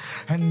Lord.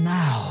 And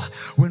now,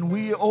 when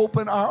we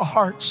open our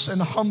hearts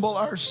and humble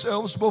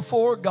ourselves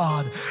before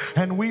God,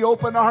 and we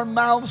open our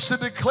mouths to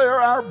declare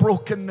our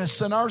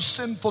brokenness and our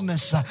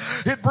sinfulness,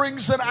 it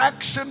brings an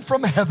action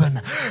from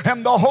heaven,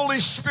 and the Holy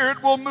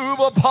Spirit will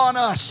move upon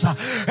us,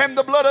 and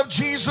the blood of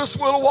Jesus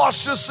will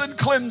wash us and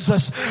cleanse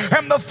us,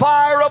 and the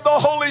fire of the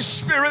Holy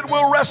Spirit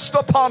will rest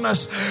upon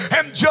us,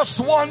 and just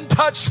one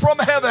touch from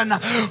heaven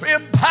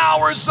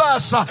empowers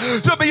us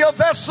to be a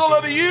vessel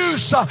of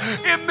use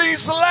in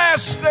these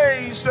last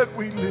days that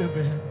we live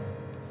in.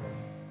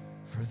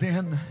 For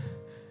then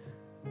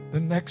The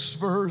next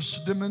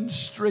verse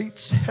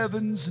demonstrates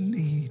heaven's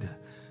need,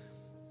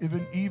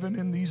 even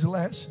in these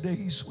last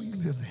days we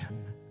live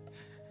in.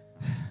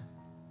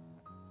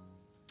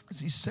 As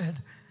he said,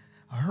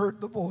 I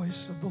heard the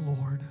voice of the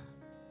Lord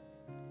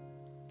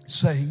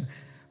saying,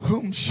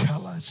 whom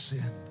shall I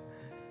send?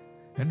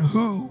 And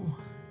who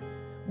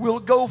will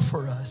go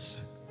for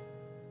us?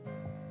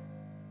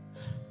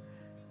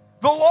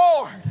 The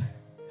Lord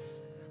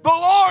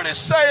is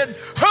saying,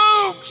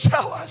 whom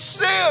shall I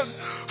send?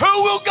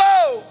 Who will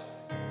go?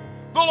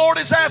 The Lord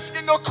is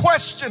asking a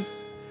question.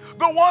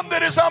 The one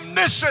that is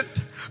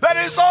omniscient, that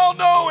is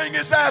all-knowing,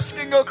 is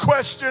asking a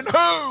question.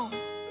 Who?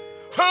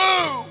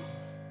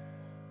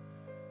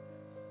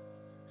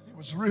 It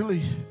was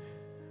really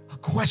a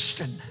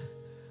question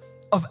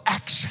of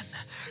action.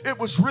 It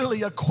was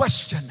really a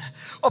question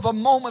of a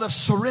moment of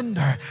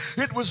surrender.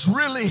 It was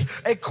really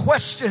a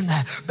question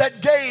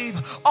that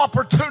gave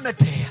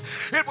opportunity.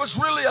 It was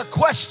really a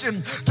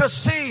question to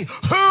see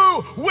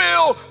who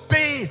will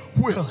be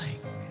willing.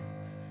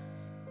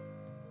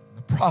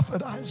 The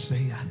prophet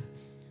Isaiah,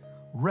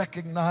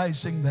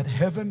 recognizing that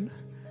heaven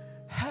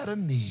had a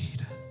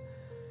need,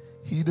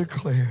 he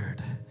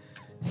declared,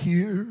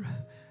 here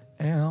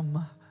am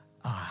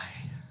I,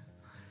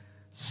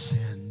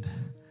 send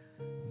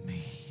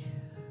me.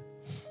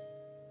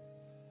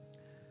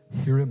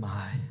 Here am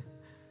I,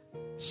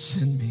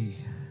 send me.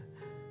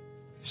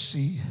 You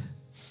see,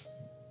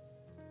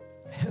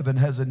 heaven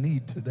has a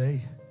need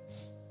today.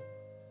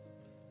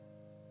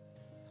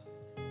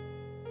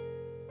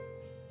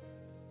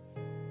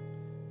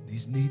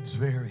 These needs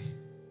vary.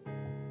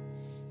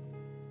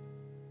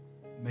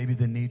 Maybe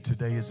the need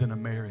today is in a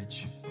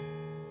marriage.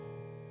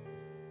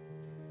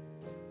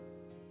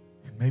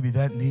 And maybe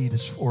that need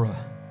is for a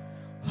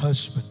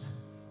husband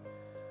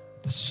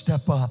to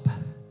step up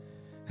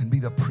and be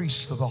the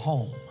priest of the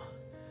home,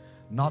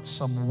 not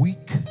some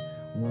weak,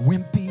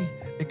 wimpy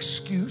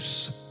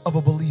excuse of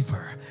a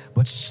believer,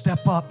 but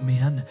step up,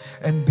 men,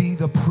 and be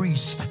the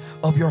priest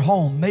of your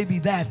home. Maybe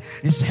that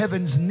is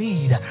heaven's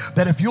need,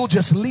 that if you'll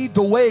just lead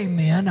the way,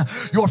 men,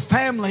 your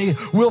family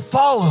will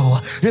follow.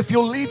 If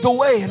you'll lead the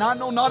way, and I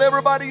know not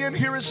everybody in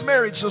here is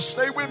married, so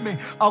stay with me.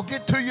 I'll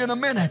get to you in a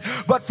minute.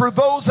 But for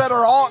those that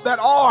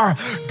are,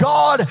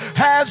 God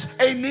has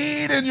a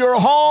need in your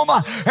home,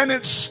 and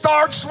it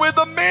starts with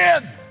the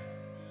men.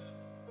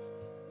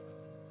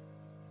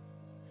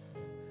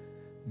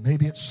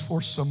 Maybe it's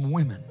for some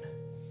women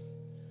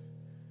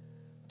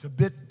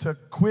to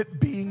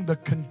quit being the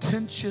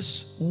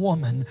contentious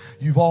woman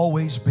you've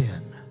always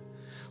been,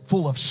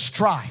 full of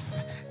strife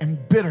and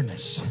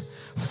bitterness,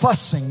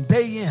 fussing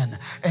day in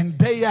and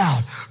day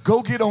out.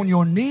 Go get on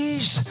your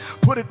knees,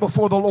 put it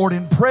before the Lord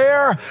in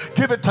prayer,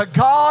 give it to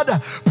God,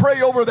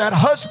 pray over that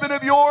husband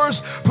of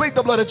yours, plead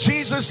the blood of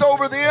Jesus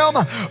over them,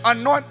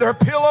 anoint their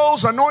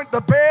pillows, anoint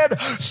the bed,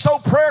 sew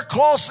prayer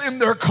cloths in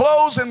their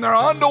clothes, in their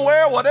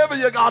underwear, whatever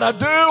you gotta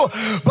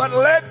do, but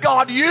let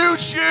God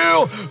use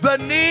you. The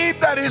need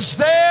that is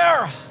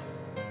there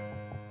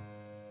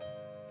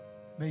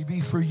may be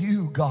for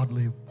you,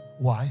 godly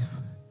wife.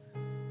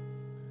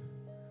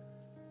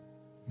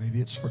 Maybe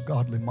it's for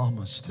godly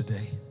mamas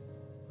today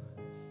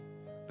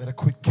that have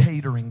quit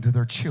catering to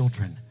their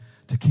children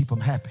to keep them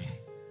happy.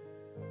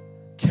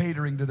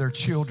 Catering to their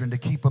children to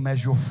keep them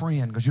as your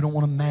friend because you don't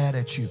want them mad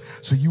at you,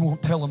 so you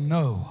won't tell them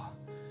no.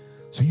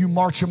 So you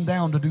march them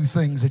down to do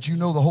things that you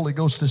know the Holy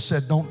Ghost has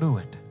said don't do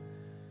it.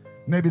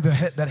 Maybe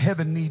that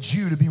heaven needs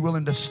you to be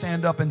willing to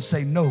stand up and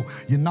say, no,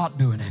 you're not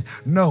doing it.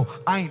 No,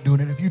 I ain't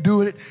doing it. If you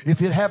do it,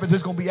 if it happens,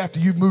 it's going to be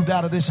after you've moved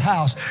out of this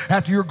house,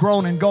 after you're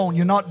grown and gone.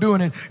 You're not doing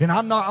it. And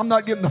I'm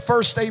not getting the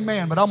first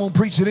amen, but I'm going to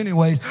preach it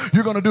anyways.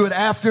 You're going to do it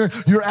after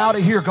you're out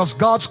of here because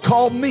God's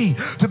called me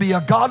to be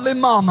a godly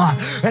mama.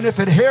 And if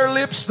it hair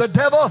lips the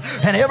devil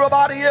and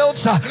everybody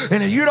else,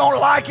 and if you don't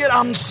like it,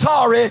 I'm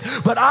sorry,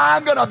 but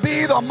I'm going to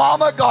be the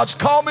mama God's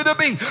called me to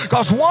be,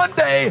 because one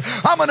day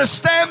I'm going to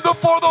stand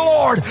before the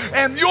Lord.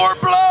 And your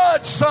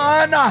blood,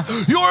 son,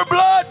 your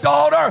blood,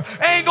 daughter,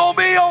 ain't gonna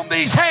be on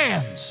these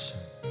hands.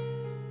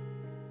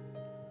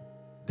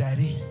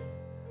 Daddy,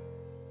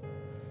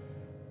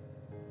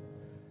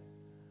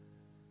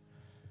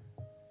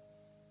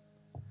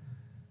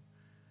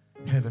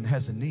 heaven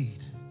has a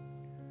need.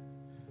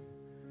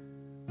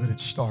 Let it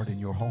start in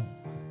your home.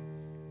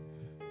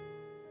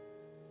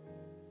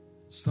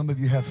 Some of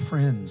you have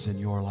friends in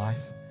your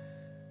life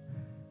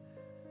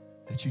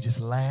that you just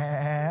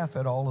laugh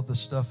at all of the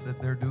stuff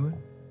that they're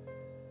doing.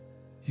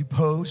 You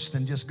post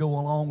and just go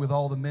along with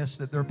all the mess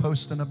that they're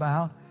posting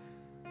about.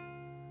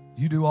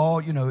 You do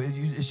all,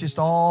 it's just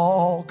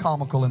all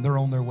comical and they're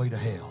on their way to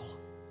hell.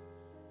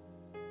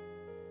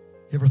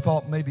 You ever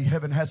thought maybe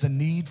heaven has a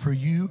need for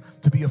you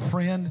to be a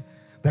friend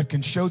that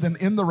can show them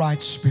in the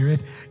right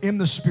spirit, in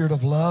the spirit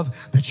of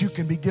love, that you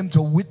can begin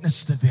to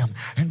witness to them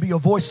and be a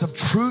voice of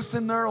truth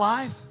in their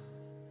life?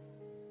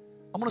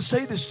 I'm going to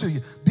say this to you.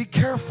 Be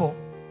careful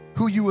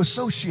who you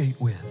associate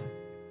with.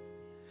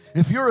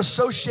 If you're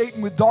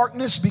associating with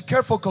darkness, be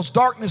careful, because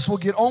darkness will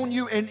get on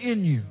you and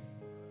in you.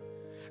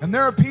 And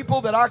there are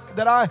people that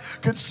I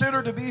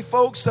consider to be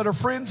folks that are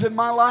friends in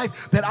my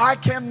life that I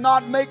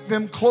cannot make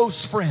them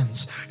close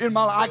friends in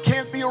my life. I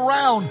can't be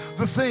around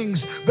the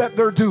things that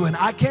they're doing.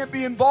 I can't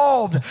be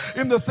involved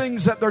in the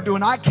things that they're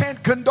doing. I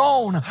can't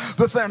condone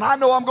the thing. I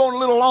know I'm going a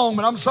little long,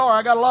 but I'm sorry.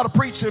 I got a lot of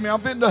preaching in me. I'm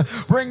fitting to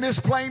bring this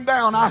plane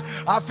down.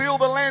 I feel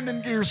the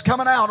landing gears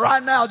coming out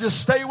right now. Just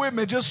stay with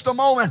me just a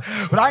moment.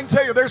 But I can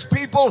tell you, there's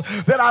people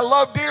that I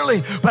love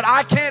dearly, but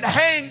I can't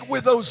hang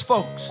with those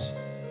folks.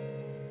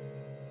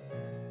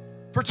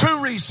 For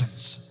two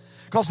reasons.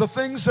 Because the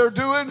things they're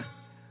doing,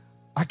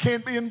 I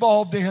can't be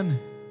involved in.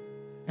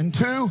 And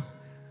two,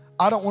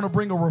 I don't want to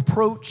bring a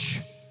reproach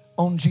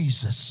on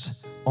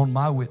Jesus, on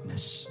my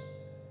witness.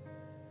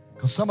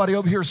 Because somebody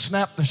over here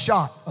snapped the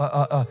shot,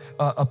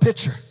 a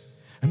picture.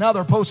 And now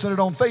they're posting it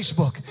on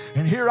Facebook.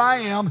 And here I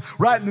am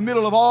right in the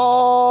middle of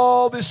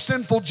all this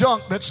sinful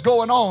junk that's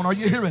going on. Are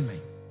you hearing me?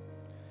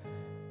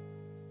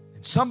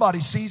 And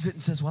somebody sees it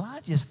and says, well, I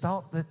just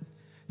thought that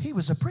he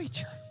was a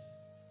preacher.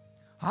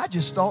 I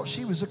just thought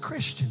she was a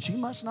Christian. She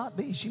must not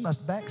be. She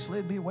must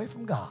backslid, be away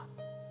from God.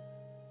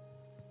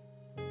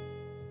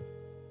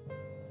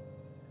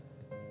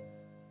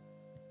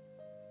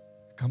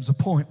 Comes a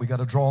point we got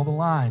to draw the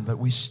line, but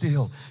we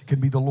still can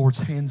be the Lord's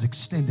hands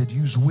extended.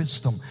 Use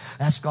wisdom.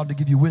 Ask God to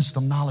give you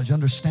wisdom, knowledge,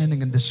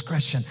 understanding, and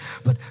discretion.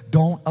 But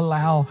don't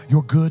allow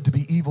your good to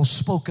be evil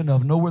spoken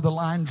of. Know where the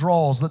line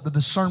draws. Let the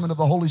discernment of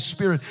the Holy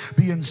Spirit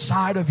be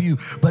inside of you,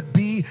 but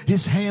be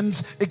His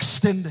hands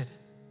extended.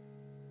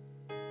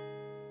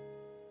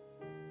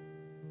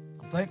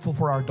 Thankful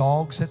for our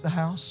dogs at the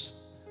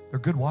house. They're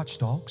good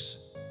watchdogs.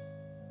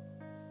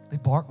 They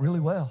bark really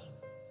well.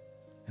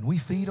 And we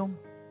feed them.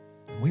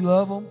 And we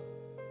love them.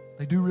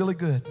 They do really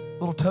good.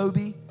 Little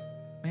Toby,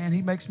 man,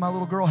 he makes my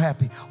little girl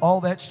happy.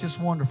 All that's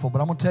just wonderful.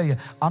 But I'm going to tell you,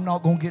 I'm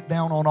not going to get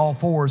down on all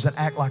fours and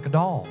act like a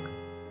dog.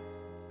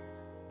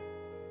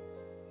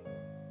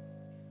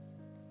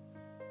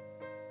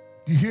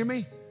 Do you hear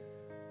me?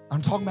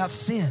 I'm talking about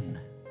sin.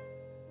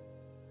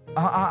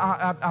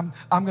 I'm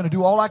going to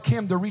do all I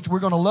can to reach. We're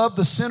going to love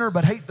the sinner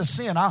but hate the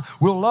sin.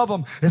 We'll love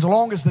them as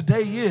long as the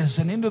day is,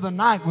 and into the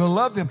night we'll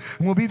love them,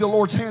 and we'll be the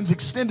Lord's hands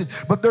extended.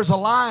 But there's a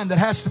line that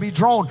has to be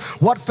drawn.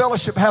 What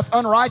fellowship hath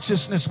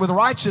unrighteousness with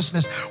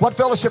righteousness? What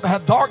fellowship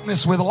hath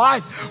darkness with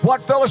light?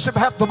 What fellowship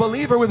hath the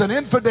believer with an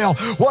infidel?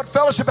 What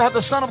fellowship hath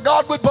the Son of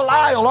God with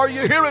Belial? Are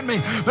you hearing me?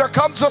 There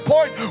comes a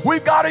point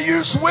we've got to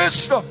use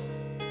wisdom.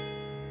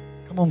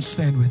 Come on,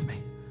 stand with me.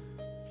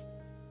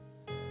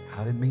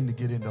 I didn't mean to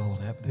get into all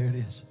that, but there it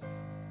is.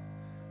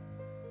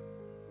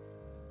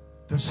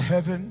 Does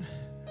heaven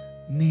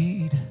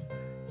need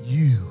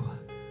you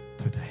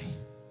today?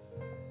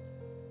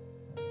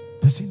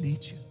 Does He need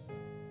you?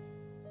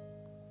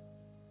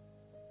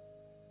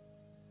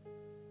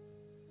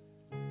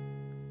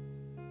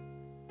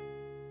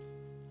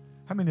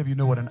 How many of you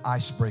know what an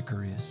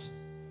icebreaker is?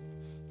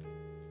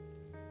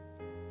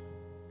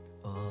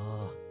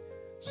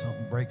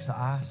 Something breaks the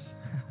ice.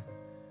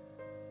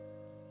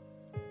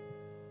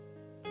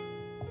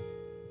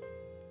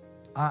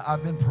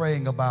 I've been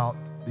praying about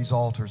these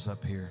altars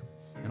up here.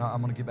 And I'm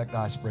going to get back to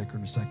icebreaker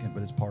in a second,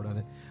 but it's part of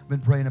it. I've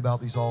been praying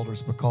about these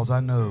altars because I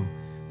know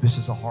this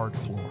is a hard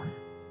floor.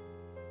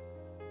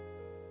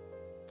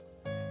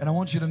 And I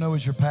want you to know,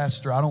 as your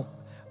pastor, I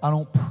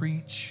don't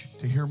preach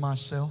to hear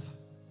myself.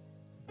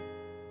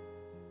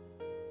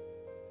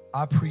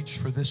 I preach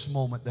for this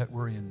moment that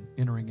we're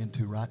entering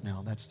into right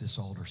now. That's this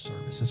altar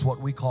service. It's what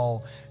we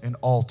call an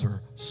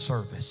altar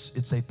service.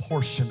 It's a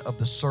portion of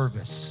the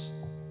service.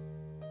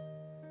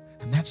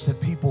 And that's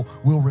that people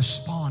will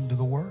respond to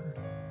the word.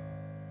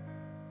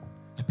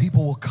 That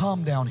people will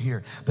come down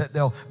here. That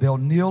they'll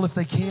kneel if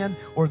they can,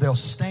 or they'll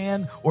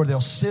stand, or they'll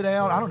sit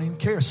out. I don't even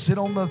care. Sit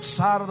on the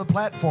side of the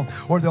platform,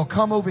 or they'll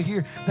come over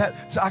here.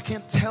 So I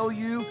can't tell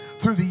you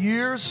through the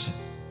years.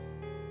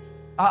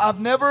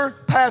 I've never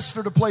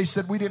pastored a place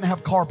that we didn't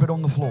have carpet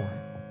on the floor.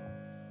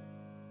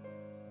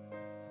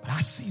 But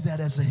I see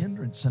that as a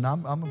hindrance, and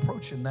I'm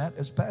approaching that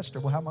as pastor.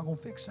 Well, how am I going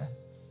to fix that?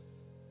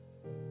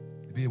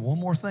 Be one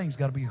more thing's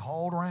got to be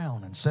hauled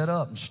around and set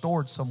up and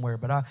stored somewhere.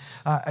 But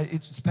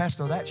it's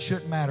pastor, that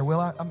shouldn't matter.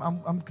 Well,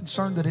 I'm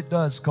concerned that it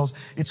does, because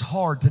it's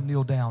hard to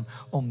kneel down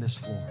on this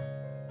floor.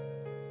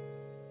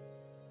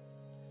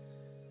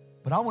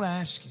 But I want to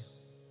ask you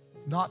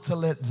not to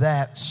let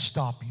that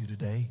stop you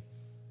today.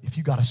 If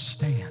you got to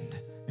stand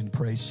and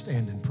pray,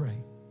 stand and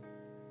pray.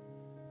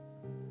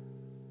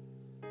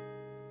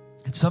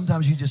 And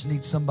sometimes you just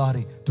need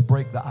somebody to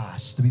break the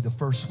ice, to be the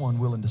first one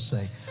willing to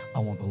say, I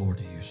want the Lord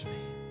to use me.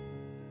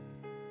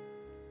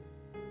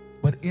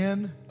 But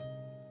in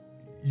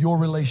your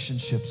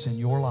relationships, in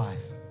your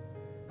life,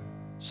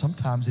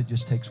 sometimes it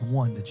just takes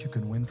one that you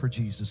can win for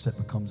Jesus that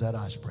becomes that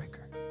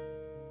icebreaker.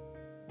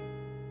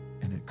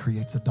 And it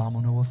creates a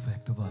domino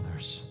effect of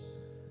others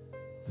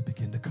that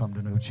begin to come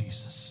to know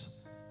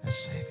Jesus as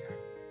Savior.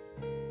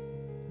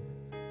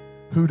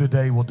 Who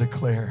today will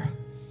declare,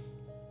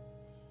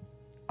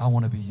 I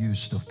want to be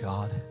used of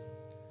God?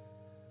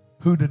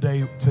 Who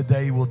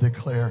today will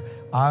declare,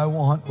 I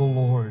want the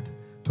Lord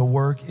to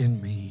work in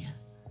me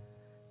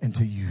and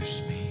to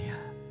use me.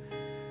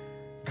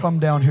 Come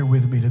down here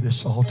with me to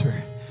this altar.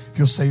 If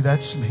you'll say,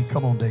 that's me.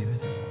 Come on, David.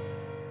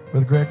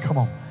 Brother Greg, come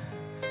on.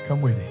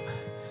 Come with him.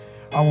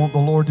 I want the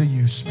Lord to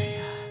use me.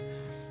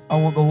 I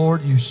want the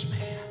Lord to use me.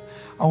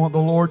 I want the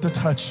Lord to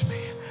touch me.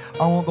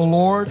 I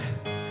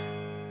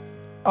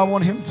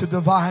want Him to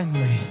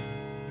divinely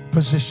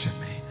position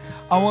me.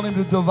 I want Him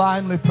to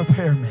divinely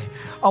prepare me.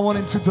 I want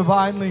Him to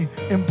divinely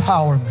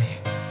empower me.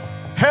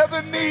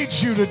 Heaven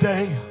needs you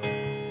today.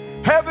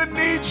 Heaven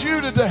needs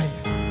you today.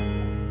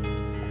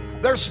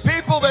 There's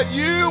people that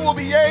you will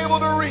be able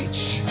to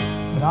reach,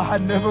 but I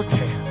never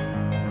can.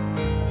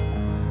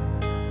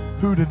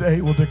 Who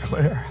today will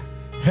declare,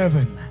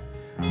 heaven,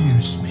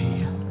 use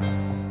me.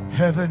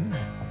 Heaven,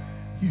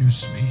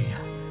 use me.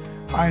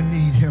 I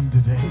need Him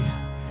today.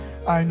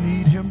 I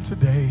need Him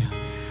today.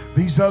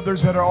 These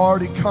others that are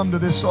already come to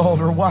this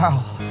altar,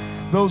 wow.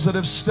 Those that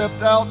have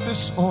stepped out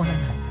this morning,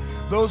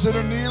 those that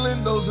are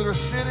kneeling, those that are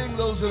sitting,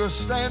 those that are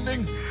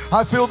standing.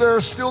 I feel there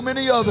are still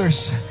many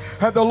others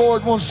that the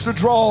Lord wants to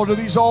draw to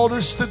these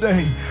altars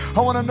today.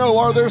 I want to know,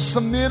 are there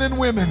some men and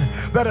women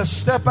that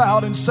step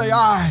out and say,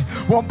 I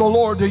want the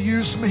Lord to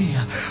use me?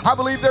 I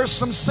believe there's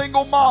some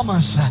single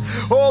mamas,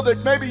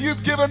 that maybe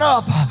you've given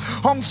up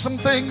on some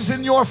things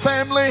in your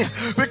family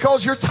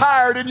because you're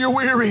tired and you're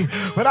weary.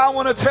 But I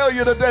want to tell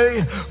you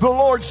today, the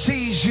Lord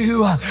sees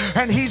you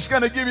and He's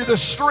going to give you the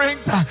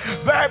strength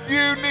that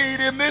you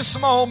need in this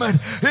moment.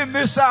 In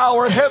this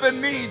hour,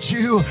 heaven needs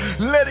you.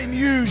 Let Him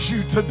use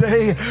you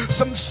today.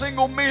 Some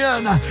single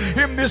men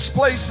in this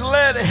place,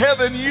 let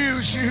heaven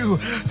use you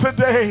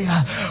today.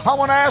 I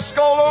want to ask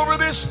all over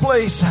this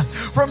place,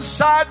 from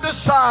side to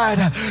side,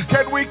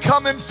 can we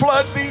come and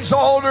flood these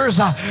altars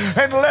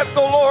and let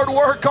the Lord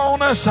work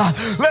on us?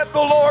 Let the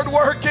Lord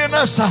work in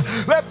us.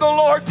 Let the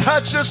Lord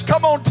touch us.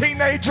 Come on,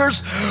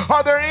 teenagers.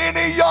 Are there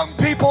any young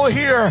people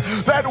here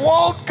that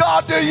want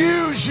God to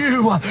use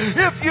you?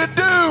 If you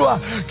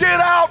do, get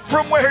out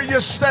from where you're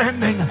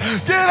standing,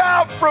 get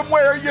out from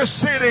where you're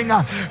sitting,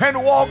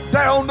 and walk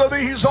down to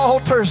these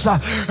altars,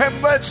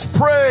 and let's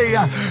pray,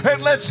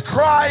 and let's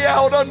cry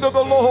out unto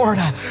the Lord,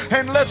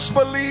 and let's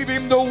believe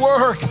Him to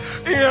work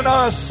in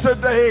us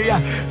today.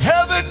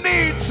 Heaven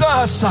needs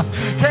us.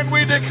 Can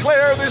we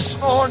declare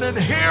this morning,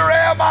 here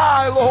am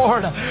I,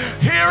 Lord,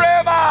 here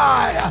am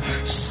I,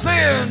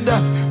 send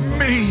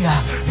me,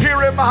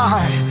 here am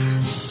I,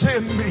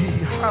 send me.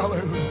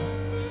 Hallelujah.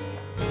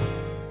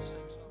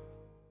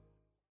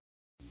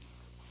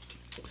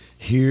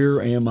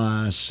 Here am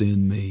I,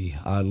 send me.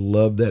 I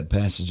love that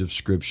passage of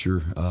Scripture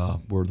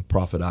where the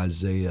prophet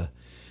Isaiah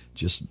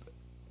just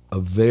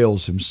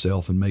avails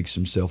himself and makes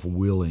himself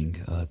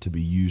willing to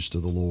be used to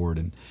the Lord.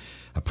 And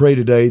I pray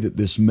today that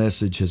this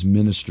message has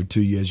ministered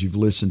to you as you've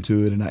listened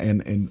to it,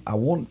 and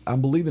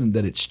I'm believing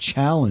that it's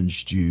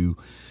challenged you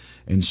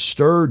and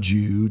stirred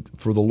you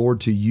for the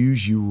Lord to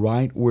use you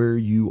right where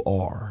you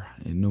are,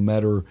 and no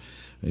matter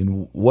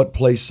in what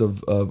place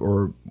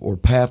or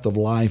path of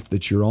life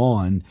that you're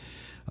on.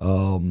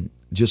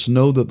 Just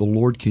know that the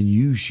Lord can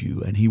use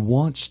you, and He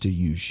wants to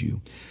use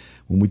you.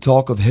 When we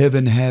talk of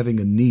heaven having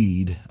a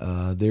need,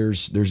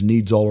 there's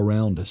needs all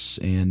around us,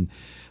 and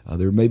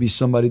there may be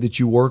somebody that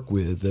you work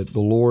with that the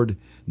Lord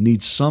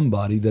needs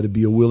somebody that would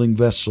be a willing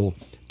vessel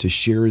to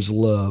share His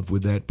love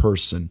with that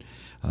person.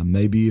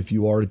 Maybe if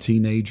you are a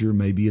teenager,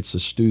 maybe it's a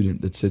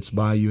student that sits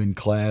by you in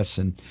class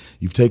and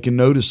you've taken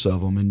notice of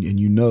them, and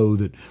you know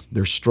that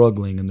they're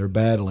struggling and they're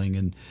battling,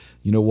 and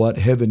you know what?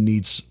 Heaven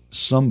needs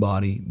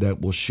somebody that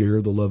will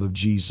share the love of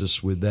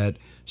Jesus with that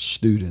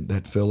student,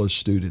 that fellow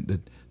student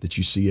that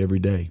you see every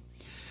day.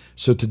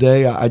 So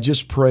today, I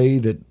just pray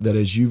that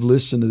as you've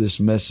listened to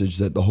this message,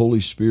 that the Holy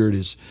Spirit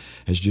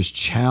has just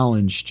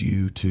challenged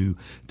you to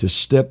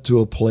step to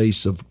a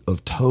place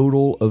of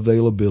total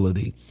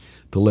availability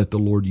to let the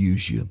Lord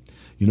use you.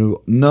 You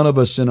know, none of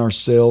us in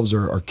ourselves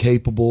are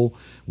capable.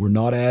 We're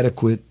not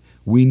adequate.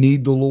 We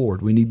need the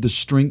Lord. We need the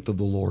strength of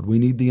the Lord. We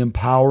need the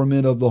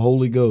empowerment of the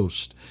Holy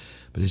Ghost.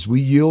 But as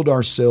we yield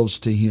ourselves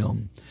to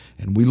Him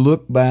and we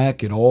look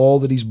back at all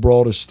that He's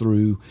brought us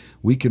through,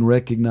 we can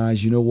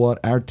recognize, you know what,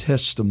 our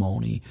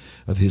testimony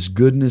of His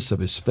goodness, of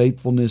His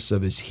faithfulness,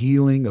 of His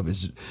healing, of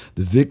the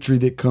victory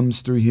that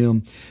comes through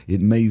Him,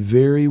 it may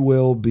very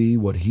well be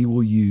what He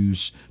will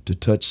use to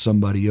touch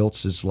somebody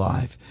else's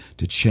life,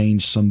 to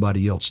change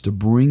somebody else, to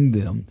bring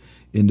them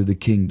into the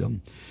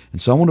kingdom.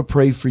 And so I want to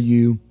pray for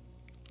you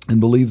and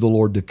believe the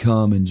Lord to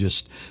come and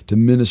just to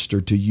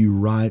minister to you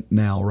right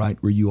now, right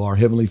where you are.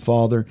 Heavenly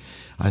Father,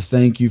 I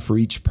thank you for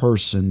each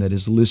person that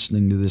is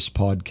listening to this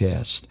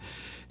podcast.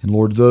 And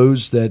Lord,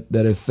 those that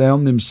have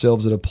found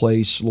themselves at a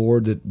place,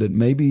 Lord, that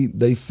maybe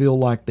they feel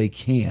like they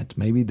can't.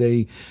 Maybe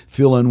they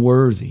feel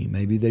unworthy.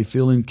 Maybe they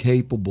feel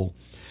incapable.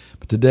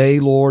 But today,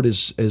 Lord,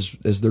 as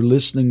they're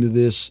listening to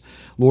this,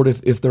 Lord,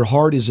 if their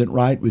heart isn't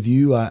right with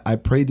you, I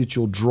pray that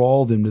you'll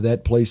draw them to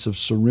that place of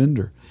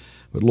surrender.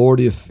 But Lord,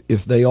 if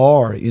they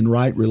are in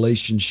right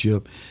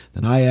relationship,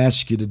 then I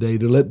ask you today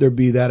to let there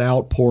be that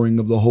outpouring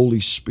of the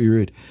Holy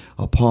Spirit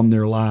upon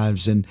their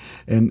lives. And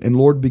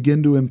Lord,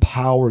 begin to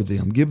empower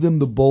them. Give them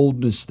the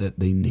boldness that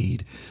they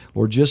need.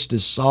 Lord, just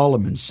as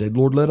Solomon said,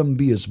 Lord, let them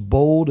be as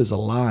bold as a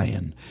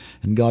lion.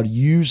 And God,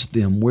 use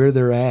them where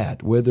they're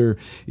at, whether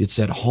it's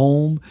at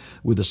home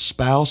with a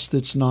spouse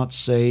that's not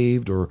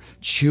saved, or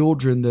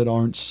children that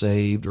aren't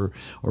saved, or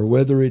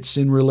whether it's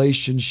in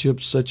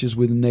relationships such as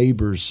with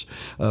neighbors,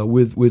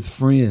 with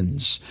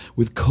friends,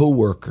 with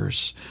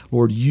coworkers.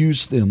 Lord,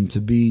 use them to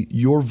be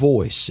your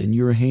voice and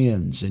your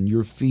hands and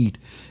your feet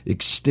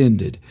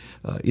extended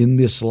in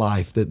this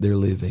life that they're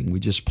living.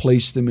 We just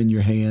place them in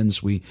your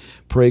hands. We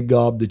pray,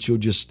 God, that you'll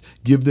just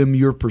give them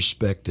your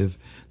perspective,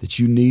 that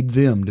you need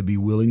them to be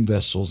willing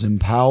vessels.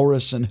 Empower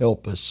us and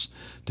help us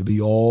to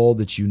be all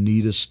that you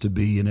need us to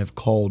be and have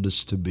called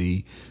us to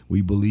be.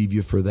 We believe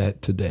you for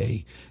that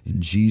today.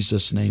 In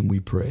Jesus' name we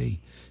pray.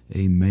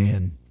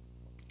 Amen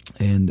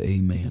and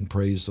amen.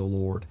 Praise the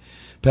Lord.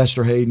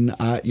 Pastor Hayden,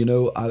 I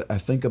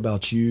think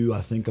about you.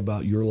 I think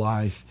about your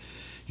life.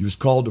 You was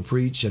called to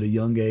preach at a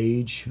young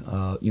age,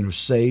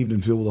 saved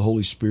and filled with the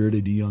Holy Spirit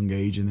at a young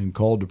age, and then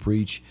called to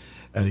preach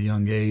at a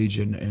young age.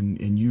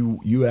 And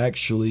you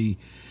actually,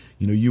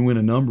 you went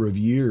a number of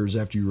years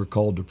after you were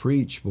called to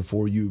preach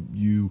before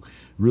you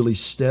really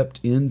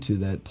stepped into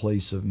that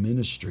place of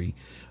ministry.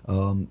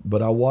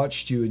 But I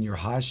watched you in your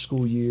high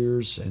school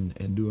years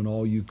and doing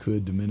all you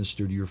could to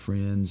minister to your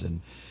friends.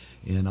 And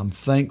I'm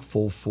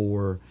thankful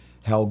for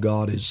how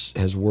God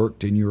has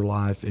worked in your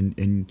life.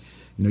 And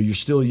you're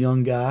still a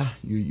young guy.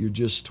 You're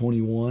just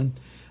 21.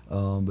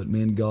 But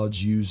man,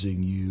 God's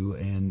using you,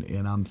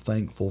 and I'm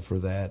thankful for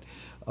that.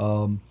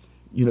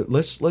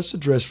 Let's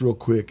address real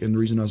quick, and the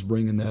reason I was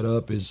bringing that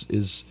up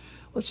is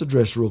let's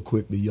address real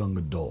quick the young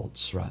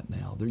adults right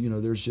now.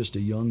 There's just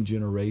a young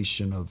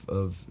generation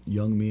of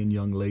young men,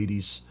 young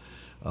ladies.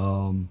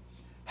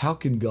 How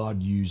can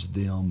God use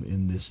them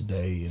in this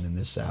day and in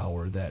this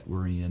hour that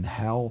we're in?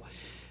 How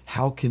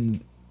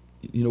can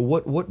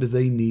what do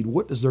they need?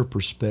 What does their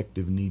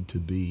perspective need to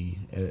be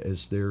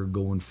as they're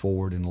going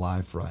forward in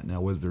life right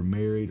now, whether they're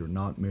married or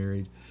not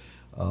married?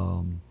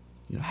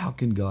 How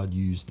can God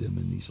use them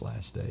in these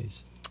last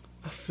days?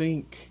 I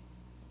think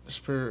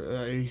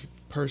a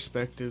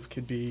perspective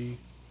could be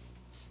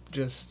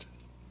just,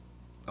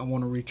 I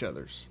want to reach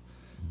others,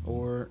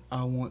 or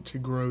I want to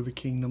grow the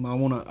kingdom. I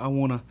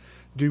want to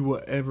do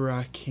whatever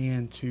I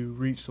can to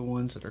reach the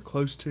ones that are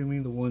close to me,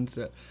 the ones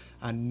that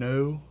I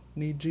know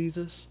need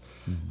Jesus,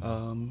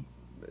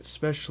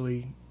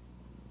 especially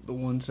the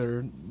ones that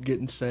are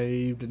getting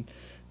saved and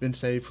been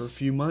saved for a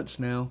few months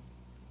now,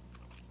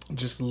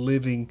 just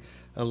living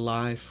a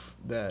life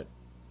that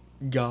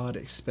God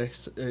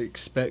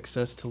expects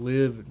us to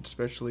live,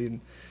 especially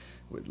in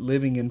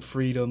living in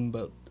freedom,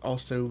 but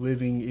also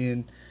living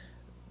in,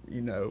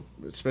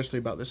 especially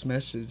about this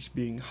message,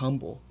 being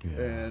humble,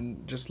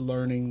 and just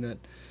learning that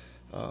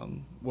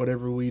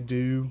whatever we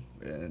do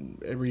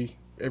and every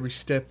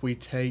step we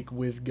take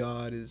with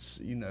God is,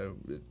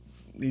 it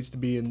needs to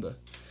be in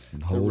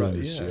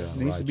holiness. It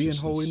needs to be in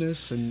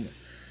holiness,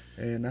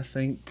 and I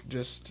think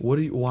just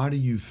why do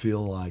you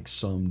feel like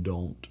some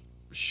don't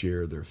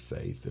share their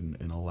faith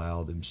and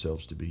allow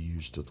themselves to be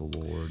used to the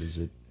Lord? Is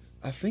it?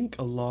 I think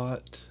a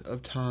lot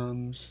of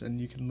times, and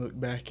you can look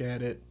back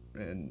at it,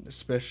 and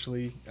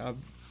especially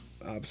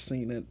I've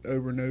seen it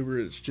over and over.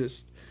 It's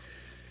just.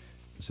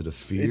 Is it a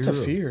fear? It's a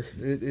fear.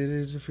 It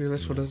is a fear.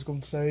 That's what I was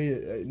going to say.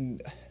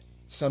 And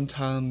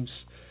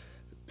sometimes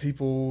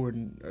people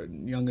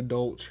and young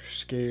adults are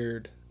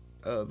scared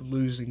of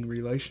losing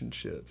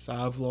relationships.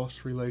 I've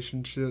lost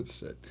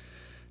relationships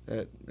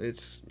that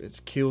it's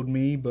killed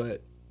me,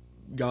 but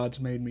God's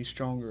made me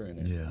stronger in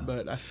it. Yeah.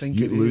 But I think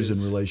you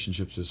losing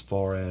relationships as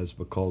far as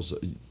because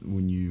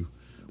when you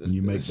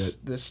make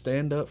the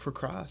stand up for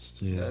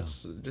Christ. Yeah.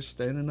 That's just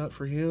standing up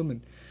for Him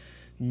and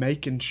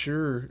making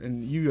sure.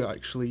 And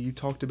you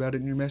talked about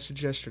it in your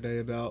message yesterday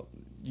about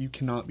you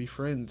cannot be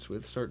friends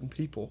with certain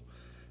people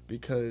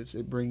because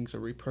it brings a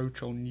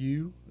reproach on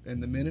you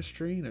and the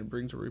ministry, and it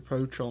brings a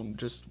reproach on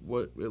just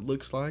what it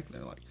looks like. And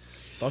they're like,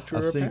 thought you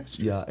were a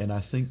pastor. Yeah, and I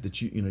think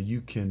that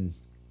you can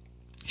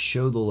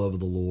show the love of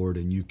the Lord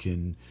and you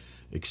can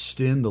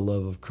extend the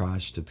love of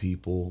Christ to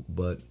people,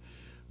 but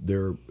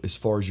as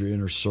far as your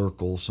inner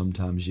circle,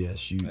 sometimes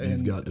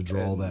you've got to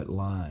draw that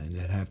line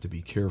and have to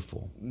be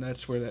careful. And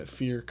that's where that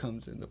fear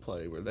comes into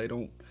play, where they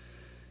don't,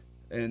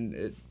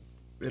 and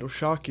it'll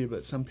shock you,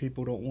 but some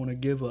people don't want to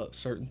give up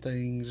certain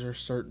things or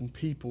certain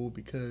people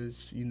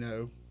because it's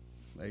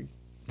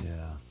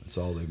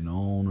all they've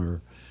known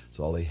or it's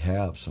all they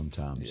have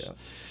sometimes. Yeah.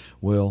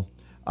 Well,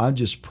 I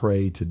just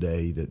pray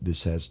today that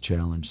this has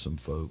challenged some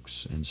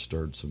folks and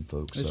stirred some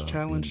folks up. It's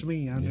challenged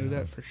me. I know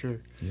that for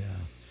sure. Yeah.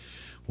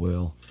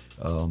 Well,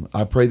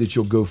 I pray that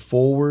you'll go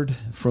forward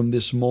from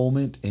this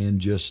moment and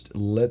just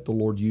let the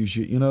Lord use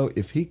you.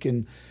 If He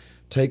can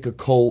take a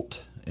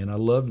colt, and I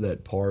love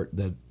that part,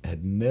 that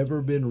had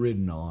never been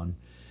ridden on,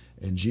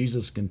 And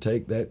Jesus can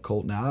take that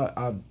colt. Now,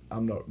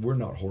 I'm not. We're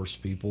not horse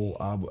people.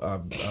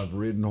 I've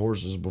ridden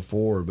horses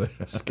before, but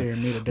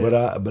Scaring me to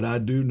death. But I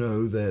do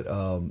know that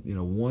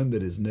one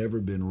that has never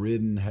been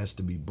ridden has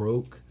to be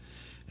broke.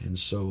 And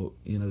so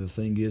the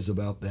thing is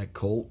about that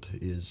colt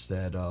is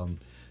that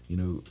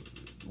in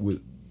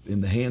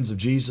the hands of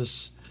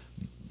Jesus,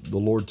 the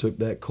Lord took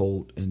that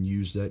colt and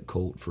used that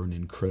colt for an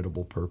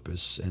incredible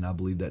purpose. And I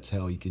believe that's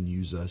how He can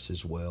use us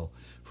as well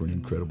for an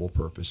incredible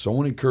purpose. So I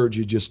want to encourage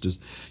you just to,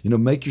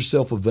 make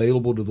yourself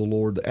available to the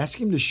Lord.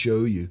 Ask Him to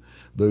show you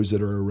those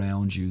that are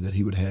around you that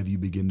He would have you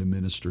begin to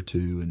minister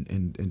to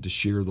and to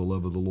share the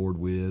love of the Lord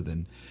with.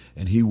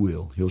 And He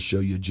will. He'll show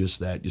you just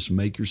that. Just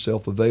make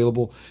yourself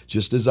available.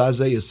 Just as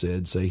Isaiah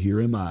said, say,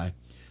 "Here am I,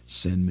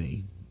 send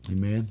me."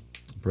 Amen.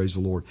 Praise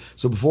the Lord.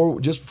 So before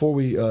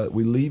we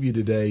leave you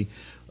today,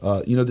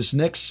 this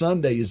next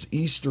Sunday is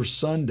Easter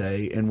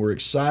Sunday, and we're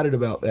excited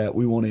about that.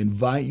 We want to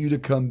invite you to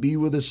come be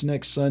with us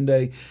next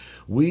Sunday.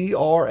 We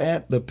are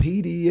at the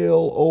PDL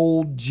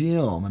Old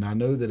Gym, and I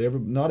know that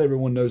not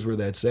everyone knows where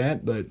that's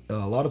at, but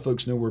a lot of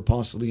folks know where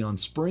Ponce de Leon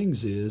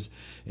Springs is,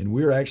 and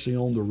we're actually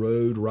on the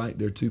road right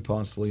there to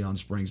Ponce de Leon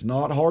Springs.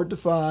 Not hard to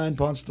find.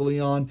 Ponce de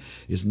Leon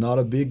is not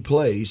a big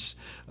place,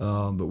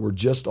 but we're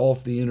just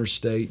off the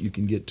interstate. You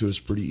can get to us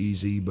pretty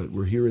easy, but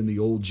we're here in the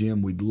Old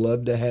Gym. We'd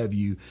love to have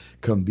you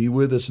come be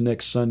with us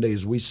next Sunday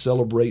as we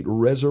celebrate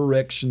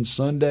Resurrection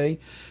Sunday,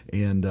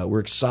 and we're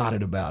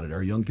excited about it.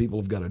 Our young people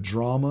have got a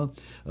drama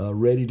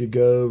ready to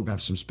go. We're going to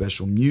have some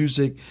special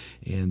music,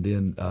 and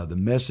then the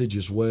message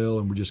as well,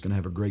 and we're just going to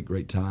have a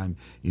great time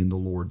in the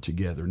Lord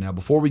together. Now,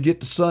 before we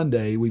get to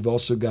Sunday, we've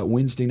also got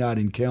Wednesday night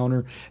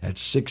encounter at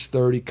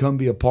 6:30. Come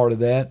be a part of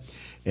that.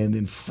 And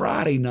then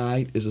Friday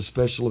night is a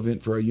special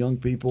event for our young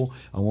people.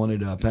 I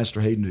wanted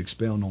Pastor Hayden to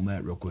expound on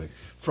that real quick.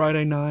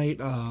 Friday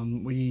night,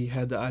 we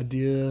had the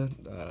idea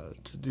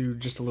to do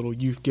just a little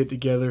youth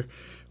get-together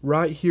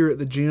right here at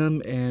the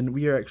gym, and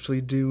we are actually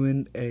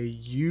doing a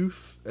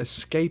youth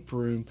escape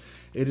room.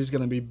 It is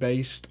going to be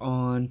based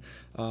on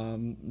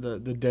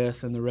the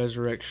death and the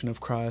resurrection of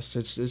Christ.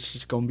 It's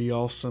just going to be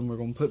awesome. We're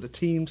going to put the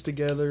teams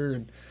together,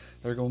 and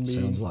they're going to be...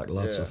 Sounds like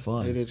lots of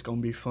fun. It is going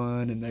to be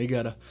fun, and they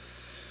got to...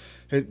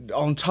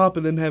 on top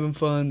of them having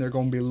fun, they're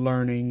going to be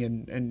learning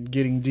and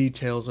getting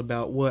details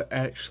about what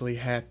actually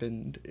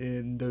happened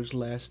in those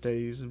last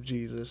days of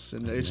Jesus,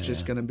 and it's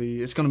just going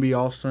to be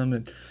awesome,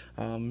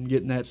 and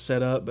getting that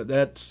set up. But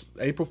that's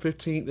April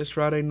 15th, this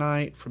Friday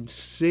night, from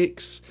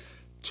 6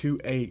 to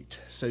 8.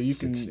 So you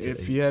can,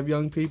 if you have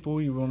young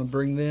people, you want to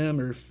bring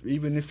them, or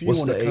even if you want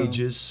to come.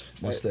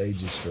 What's the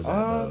ages for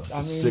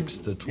that? 6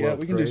 to 12. Yeah,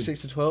 we can do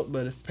 6 to 12.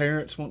 But if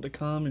parents want to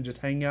come and just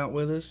hang out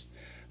with us,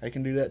 they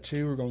can do that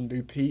too. We're going to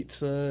do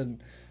pizza, and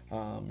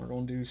we're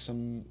going to do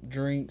some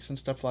drinks and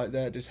stuff like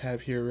that. Just have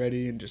here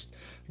ready, and just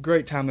a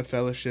great time of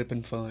fellowship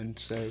and fun.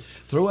 So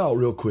throw out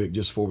real quick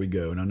just before we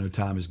go, and I know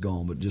time is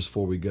gone, but just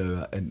before we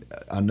go, and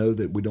I know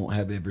that we don't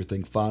have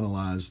everything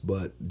finalized,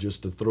 but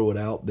just to throw it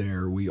out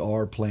there, we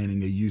are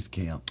planning a youth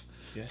camp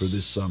for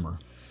this summer.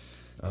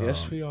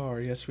 Yes, we are.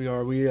 Yes, we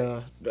are. We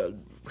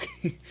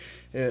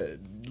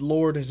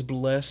Lord has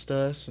blessed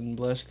us and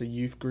blessed the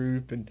youth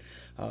group, and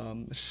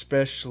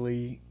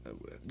especially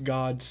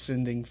God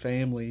sending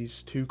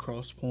families to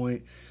Cross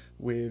Point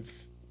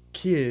with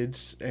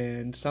kids,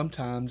 and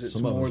sometimes it's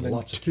more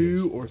than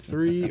 2 or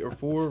 3 or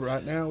 4.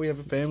 Right now we have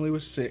a family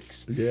with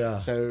 6. Yeah.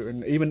 So,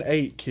 and even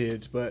 8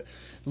 kids, but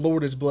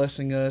Lord is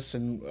blessing us,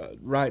 and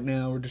right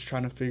now we're just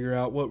trying to figure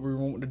out what we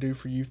want to do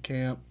for youth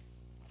camp.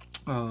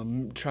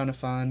 Trying to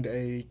find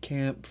a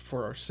camp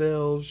for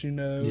ourselves,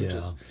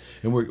 Yeah,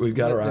 and we've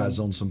got our eyes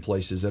on some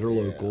places that are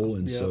local,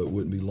 and so it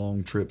wouldn't be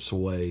long trips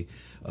away.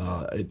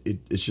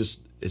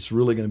 It's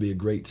really going to be a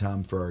great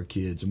time for our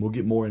kids, and we'll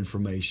get more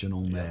information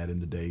on that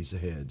in the days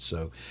ahead.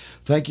 So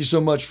thank you so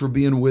much for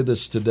being with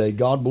us today.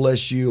 God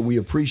bless you. We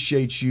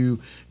appreciate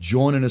you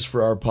joining us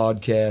for our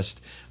podcast.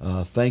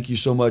 Thank you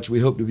so much. We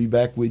hope to be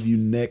back with you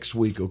next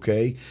week,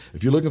 okay?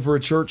 If you're looking for a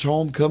church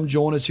home, come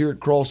join us here at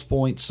Cross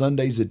Point,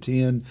 Sundays at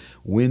 10,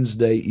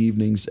 Wednesday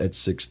evenings at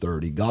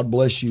 6:30. God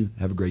bless you.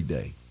 Have a great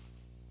day.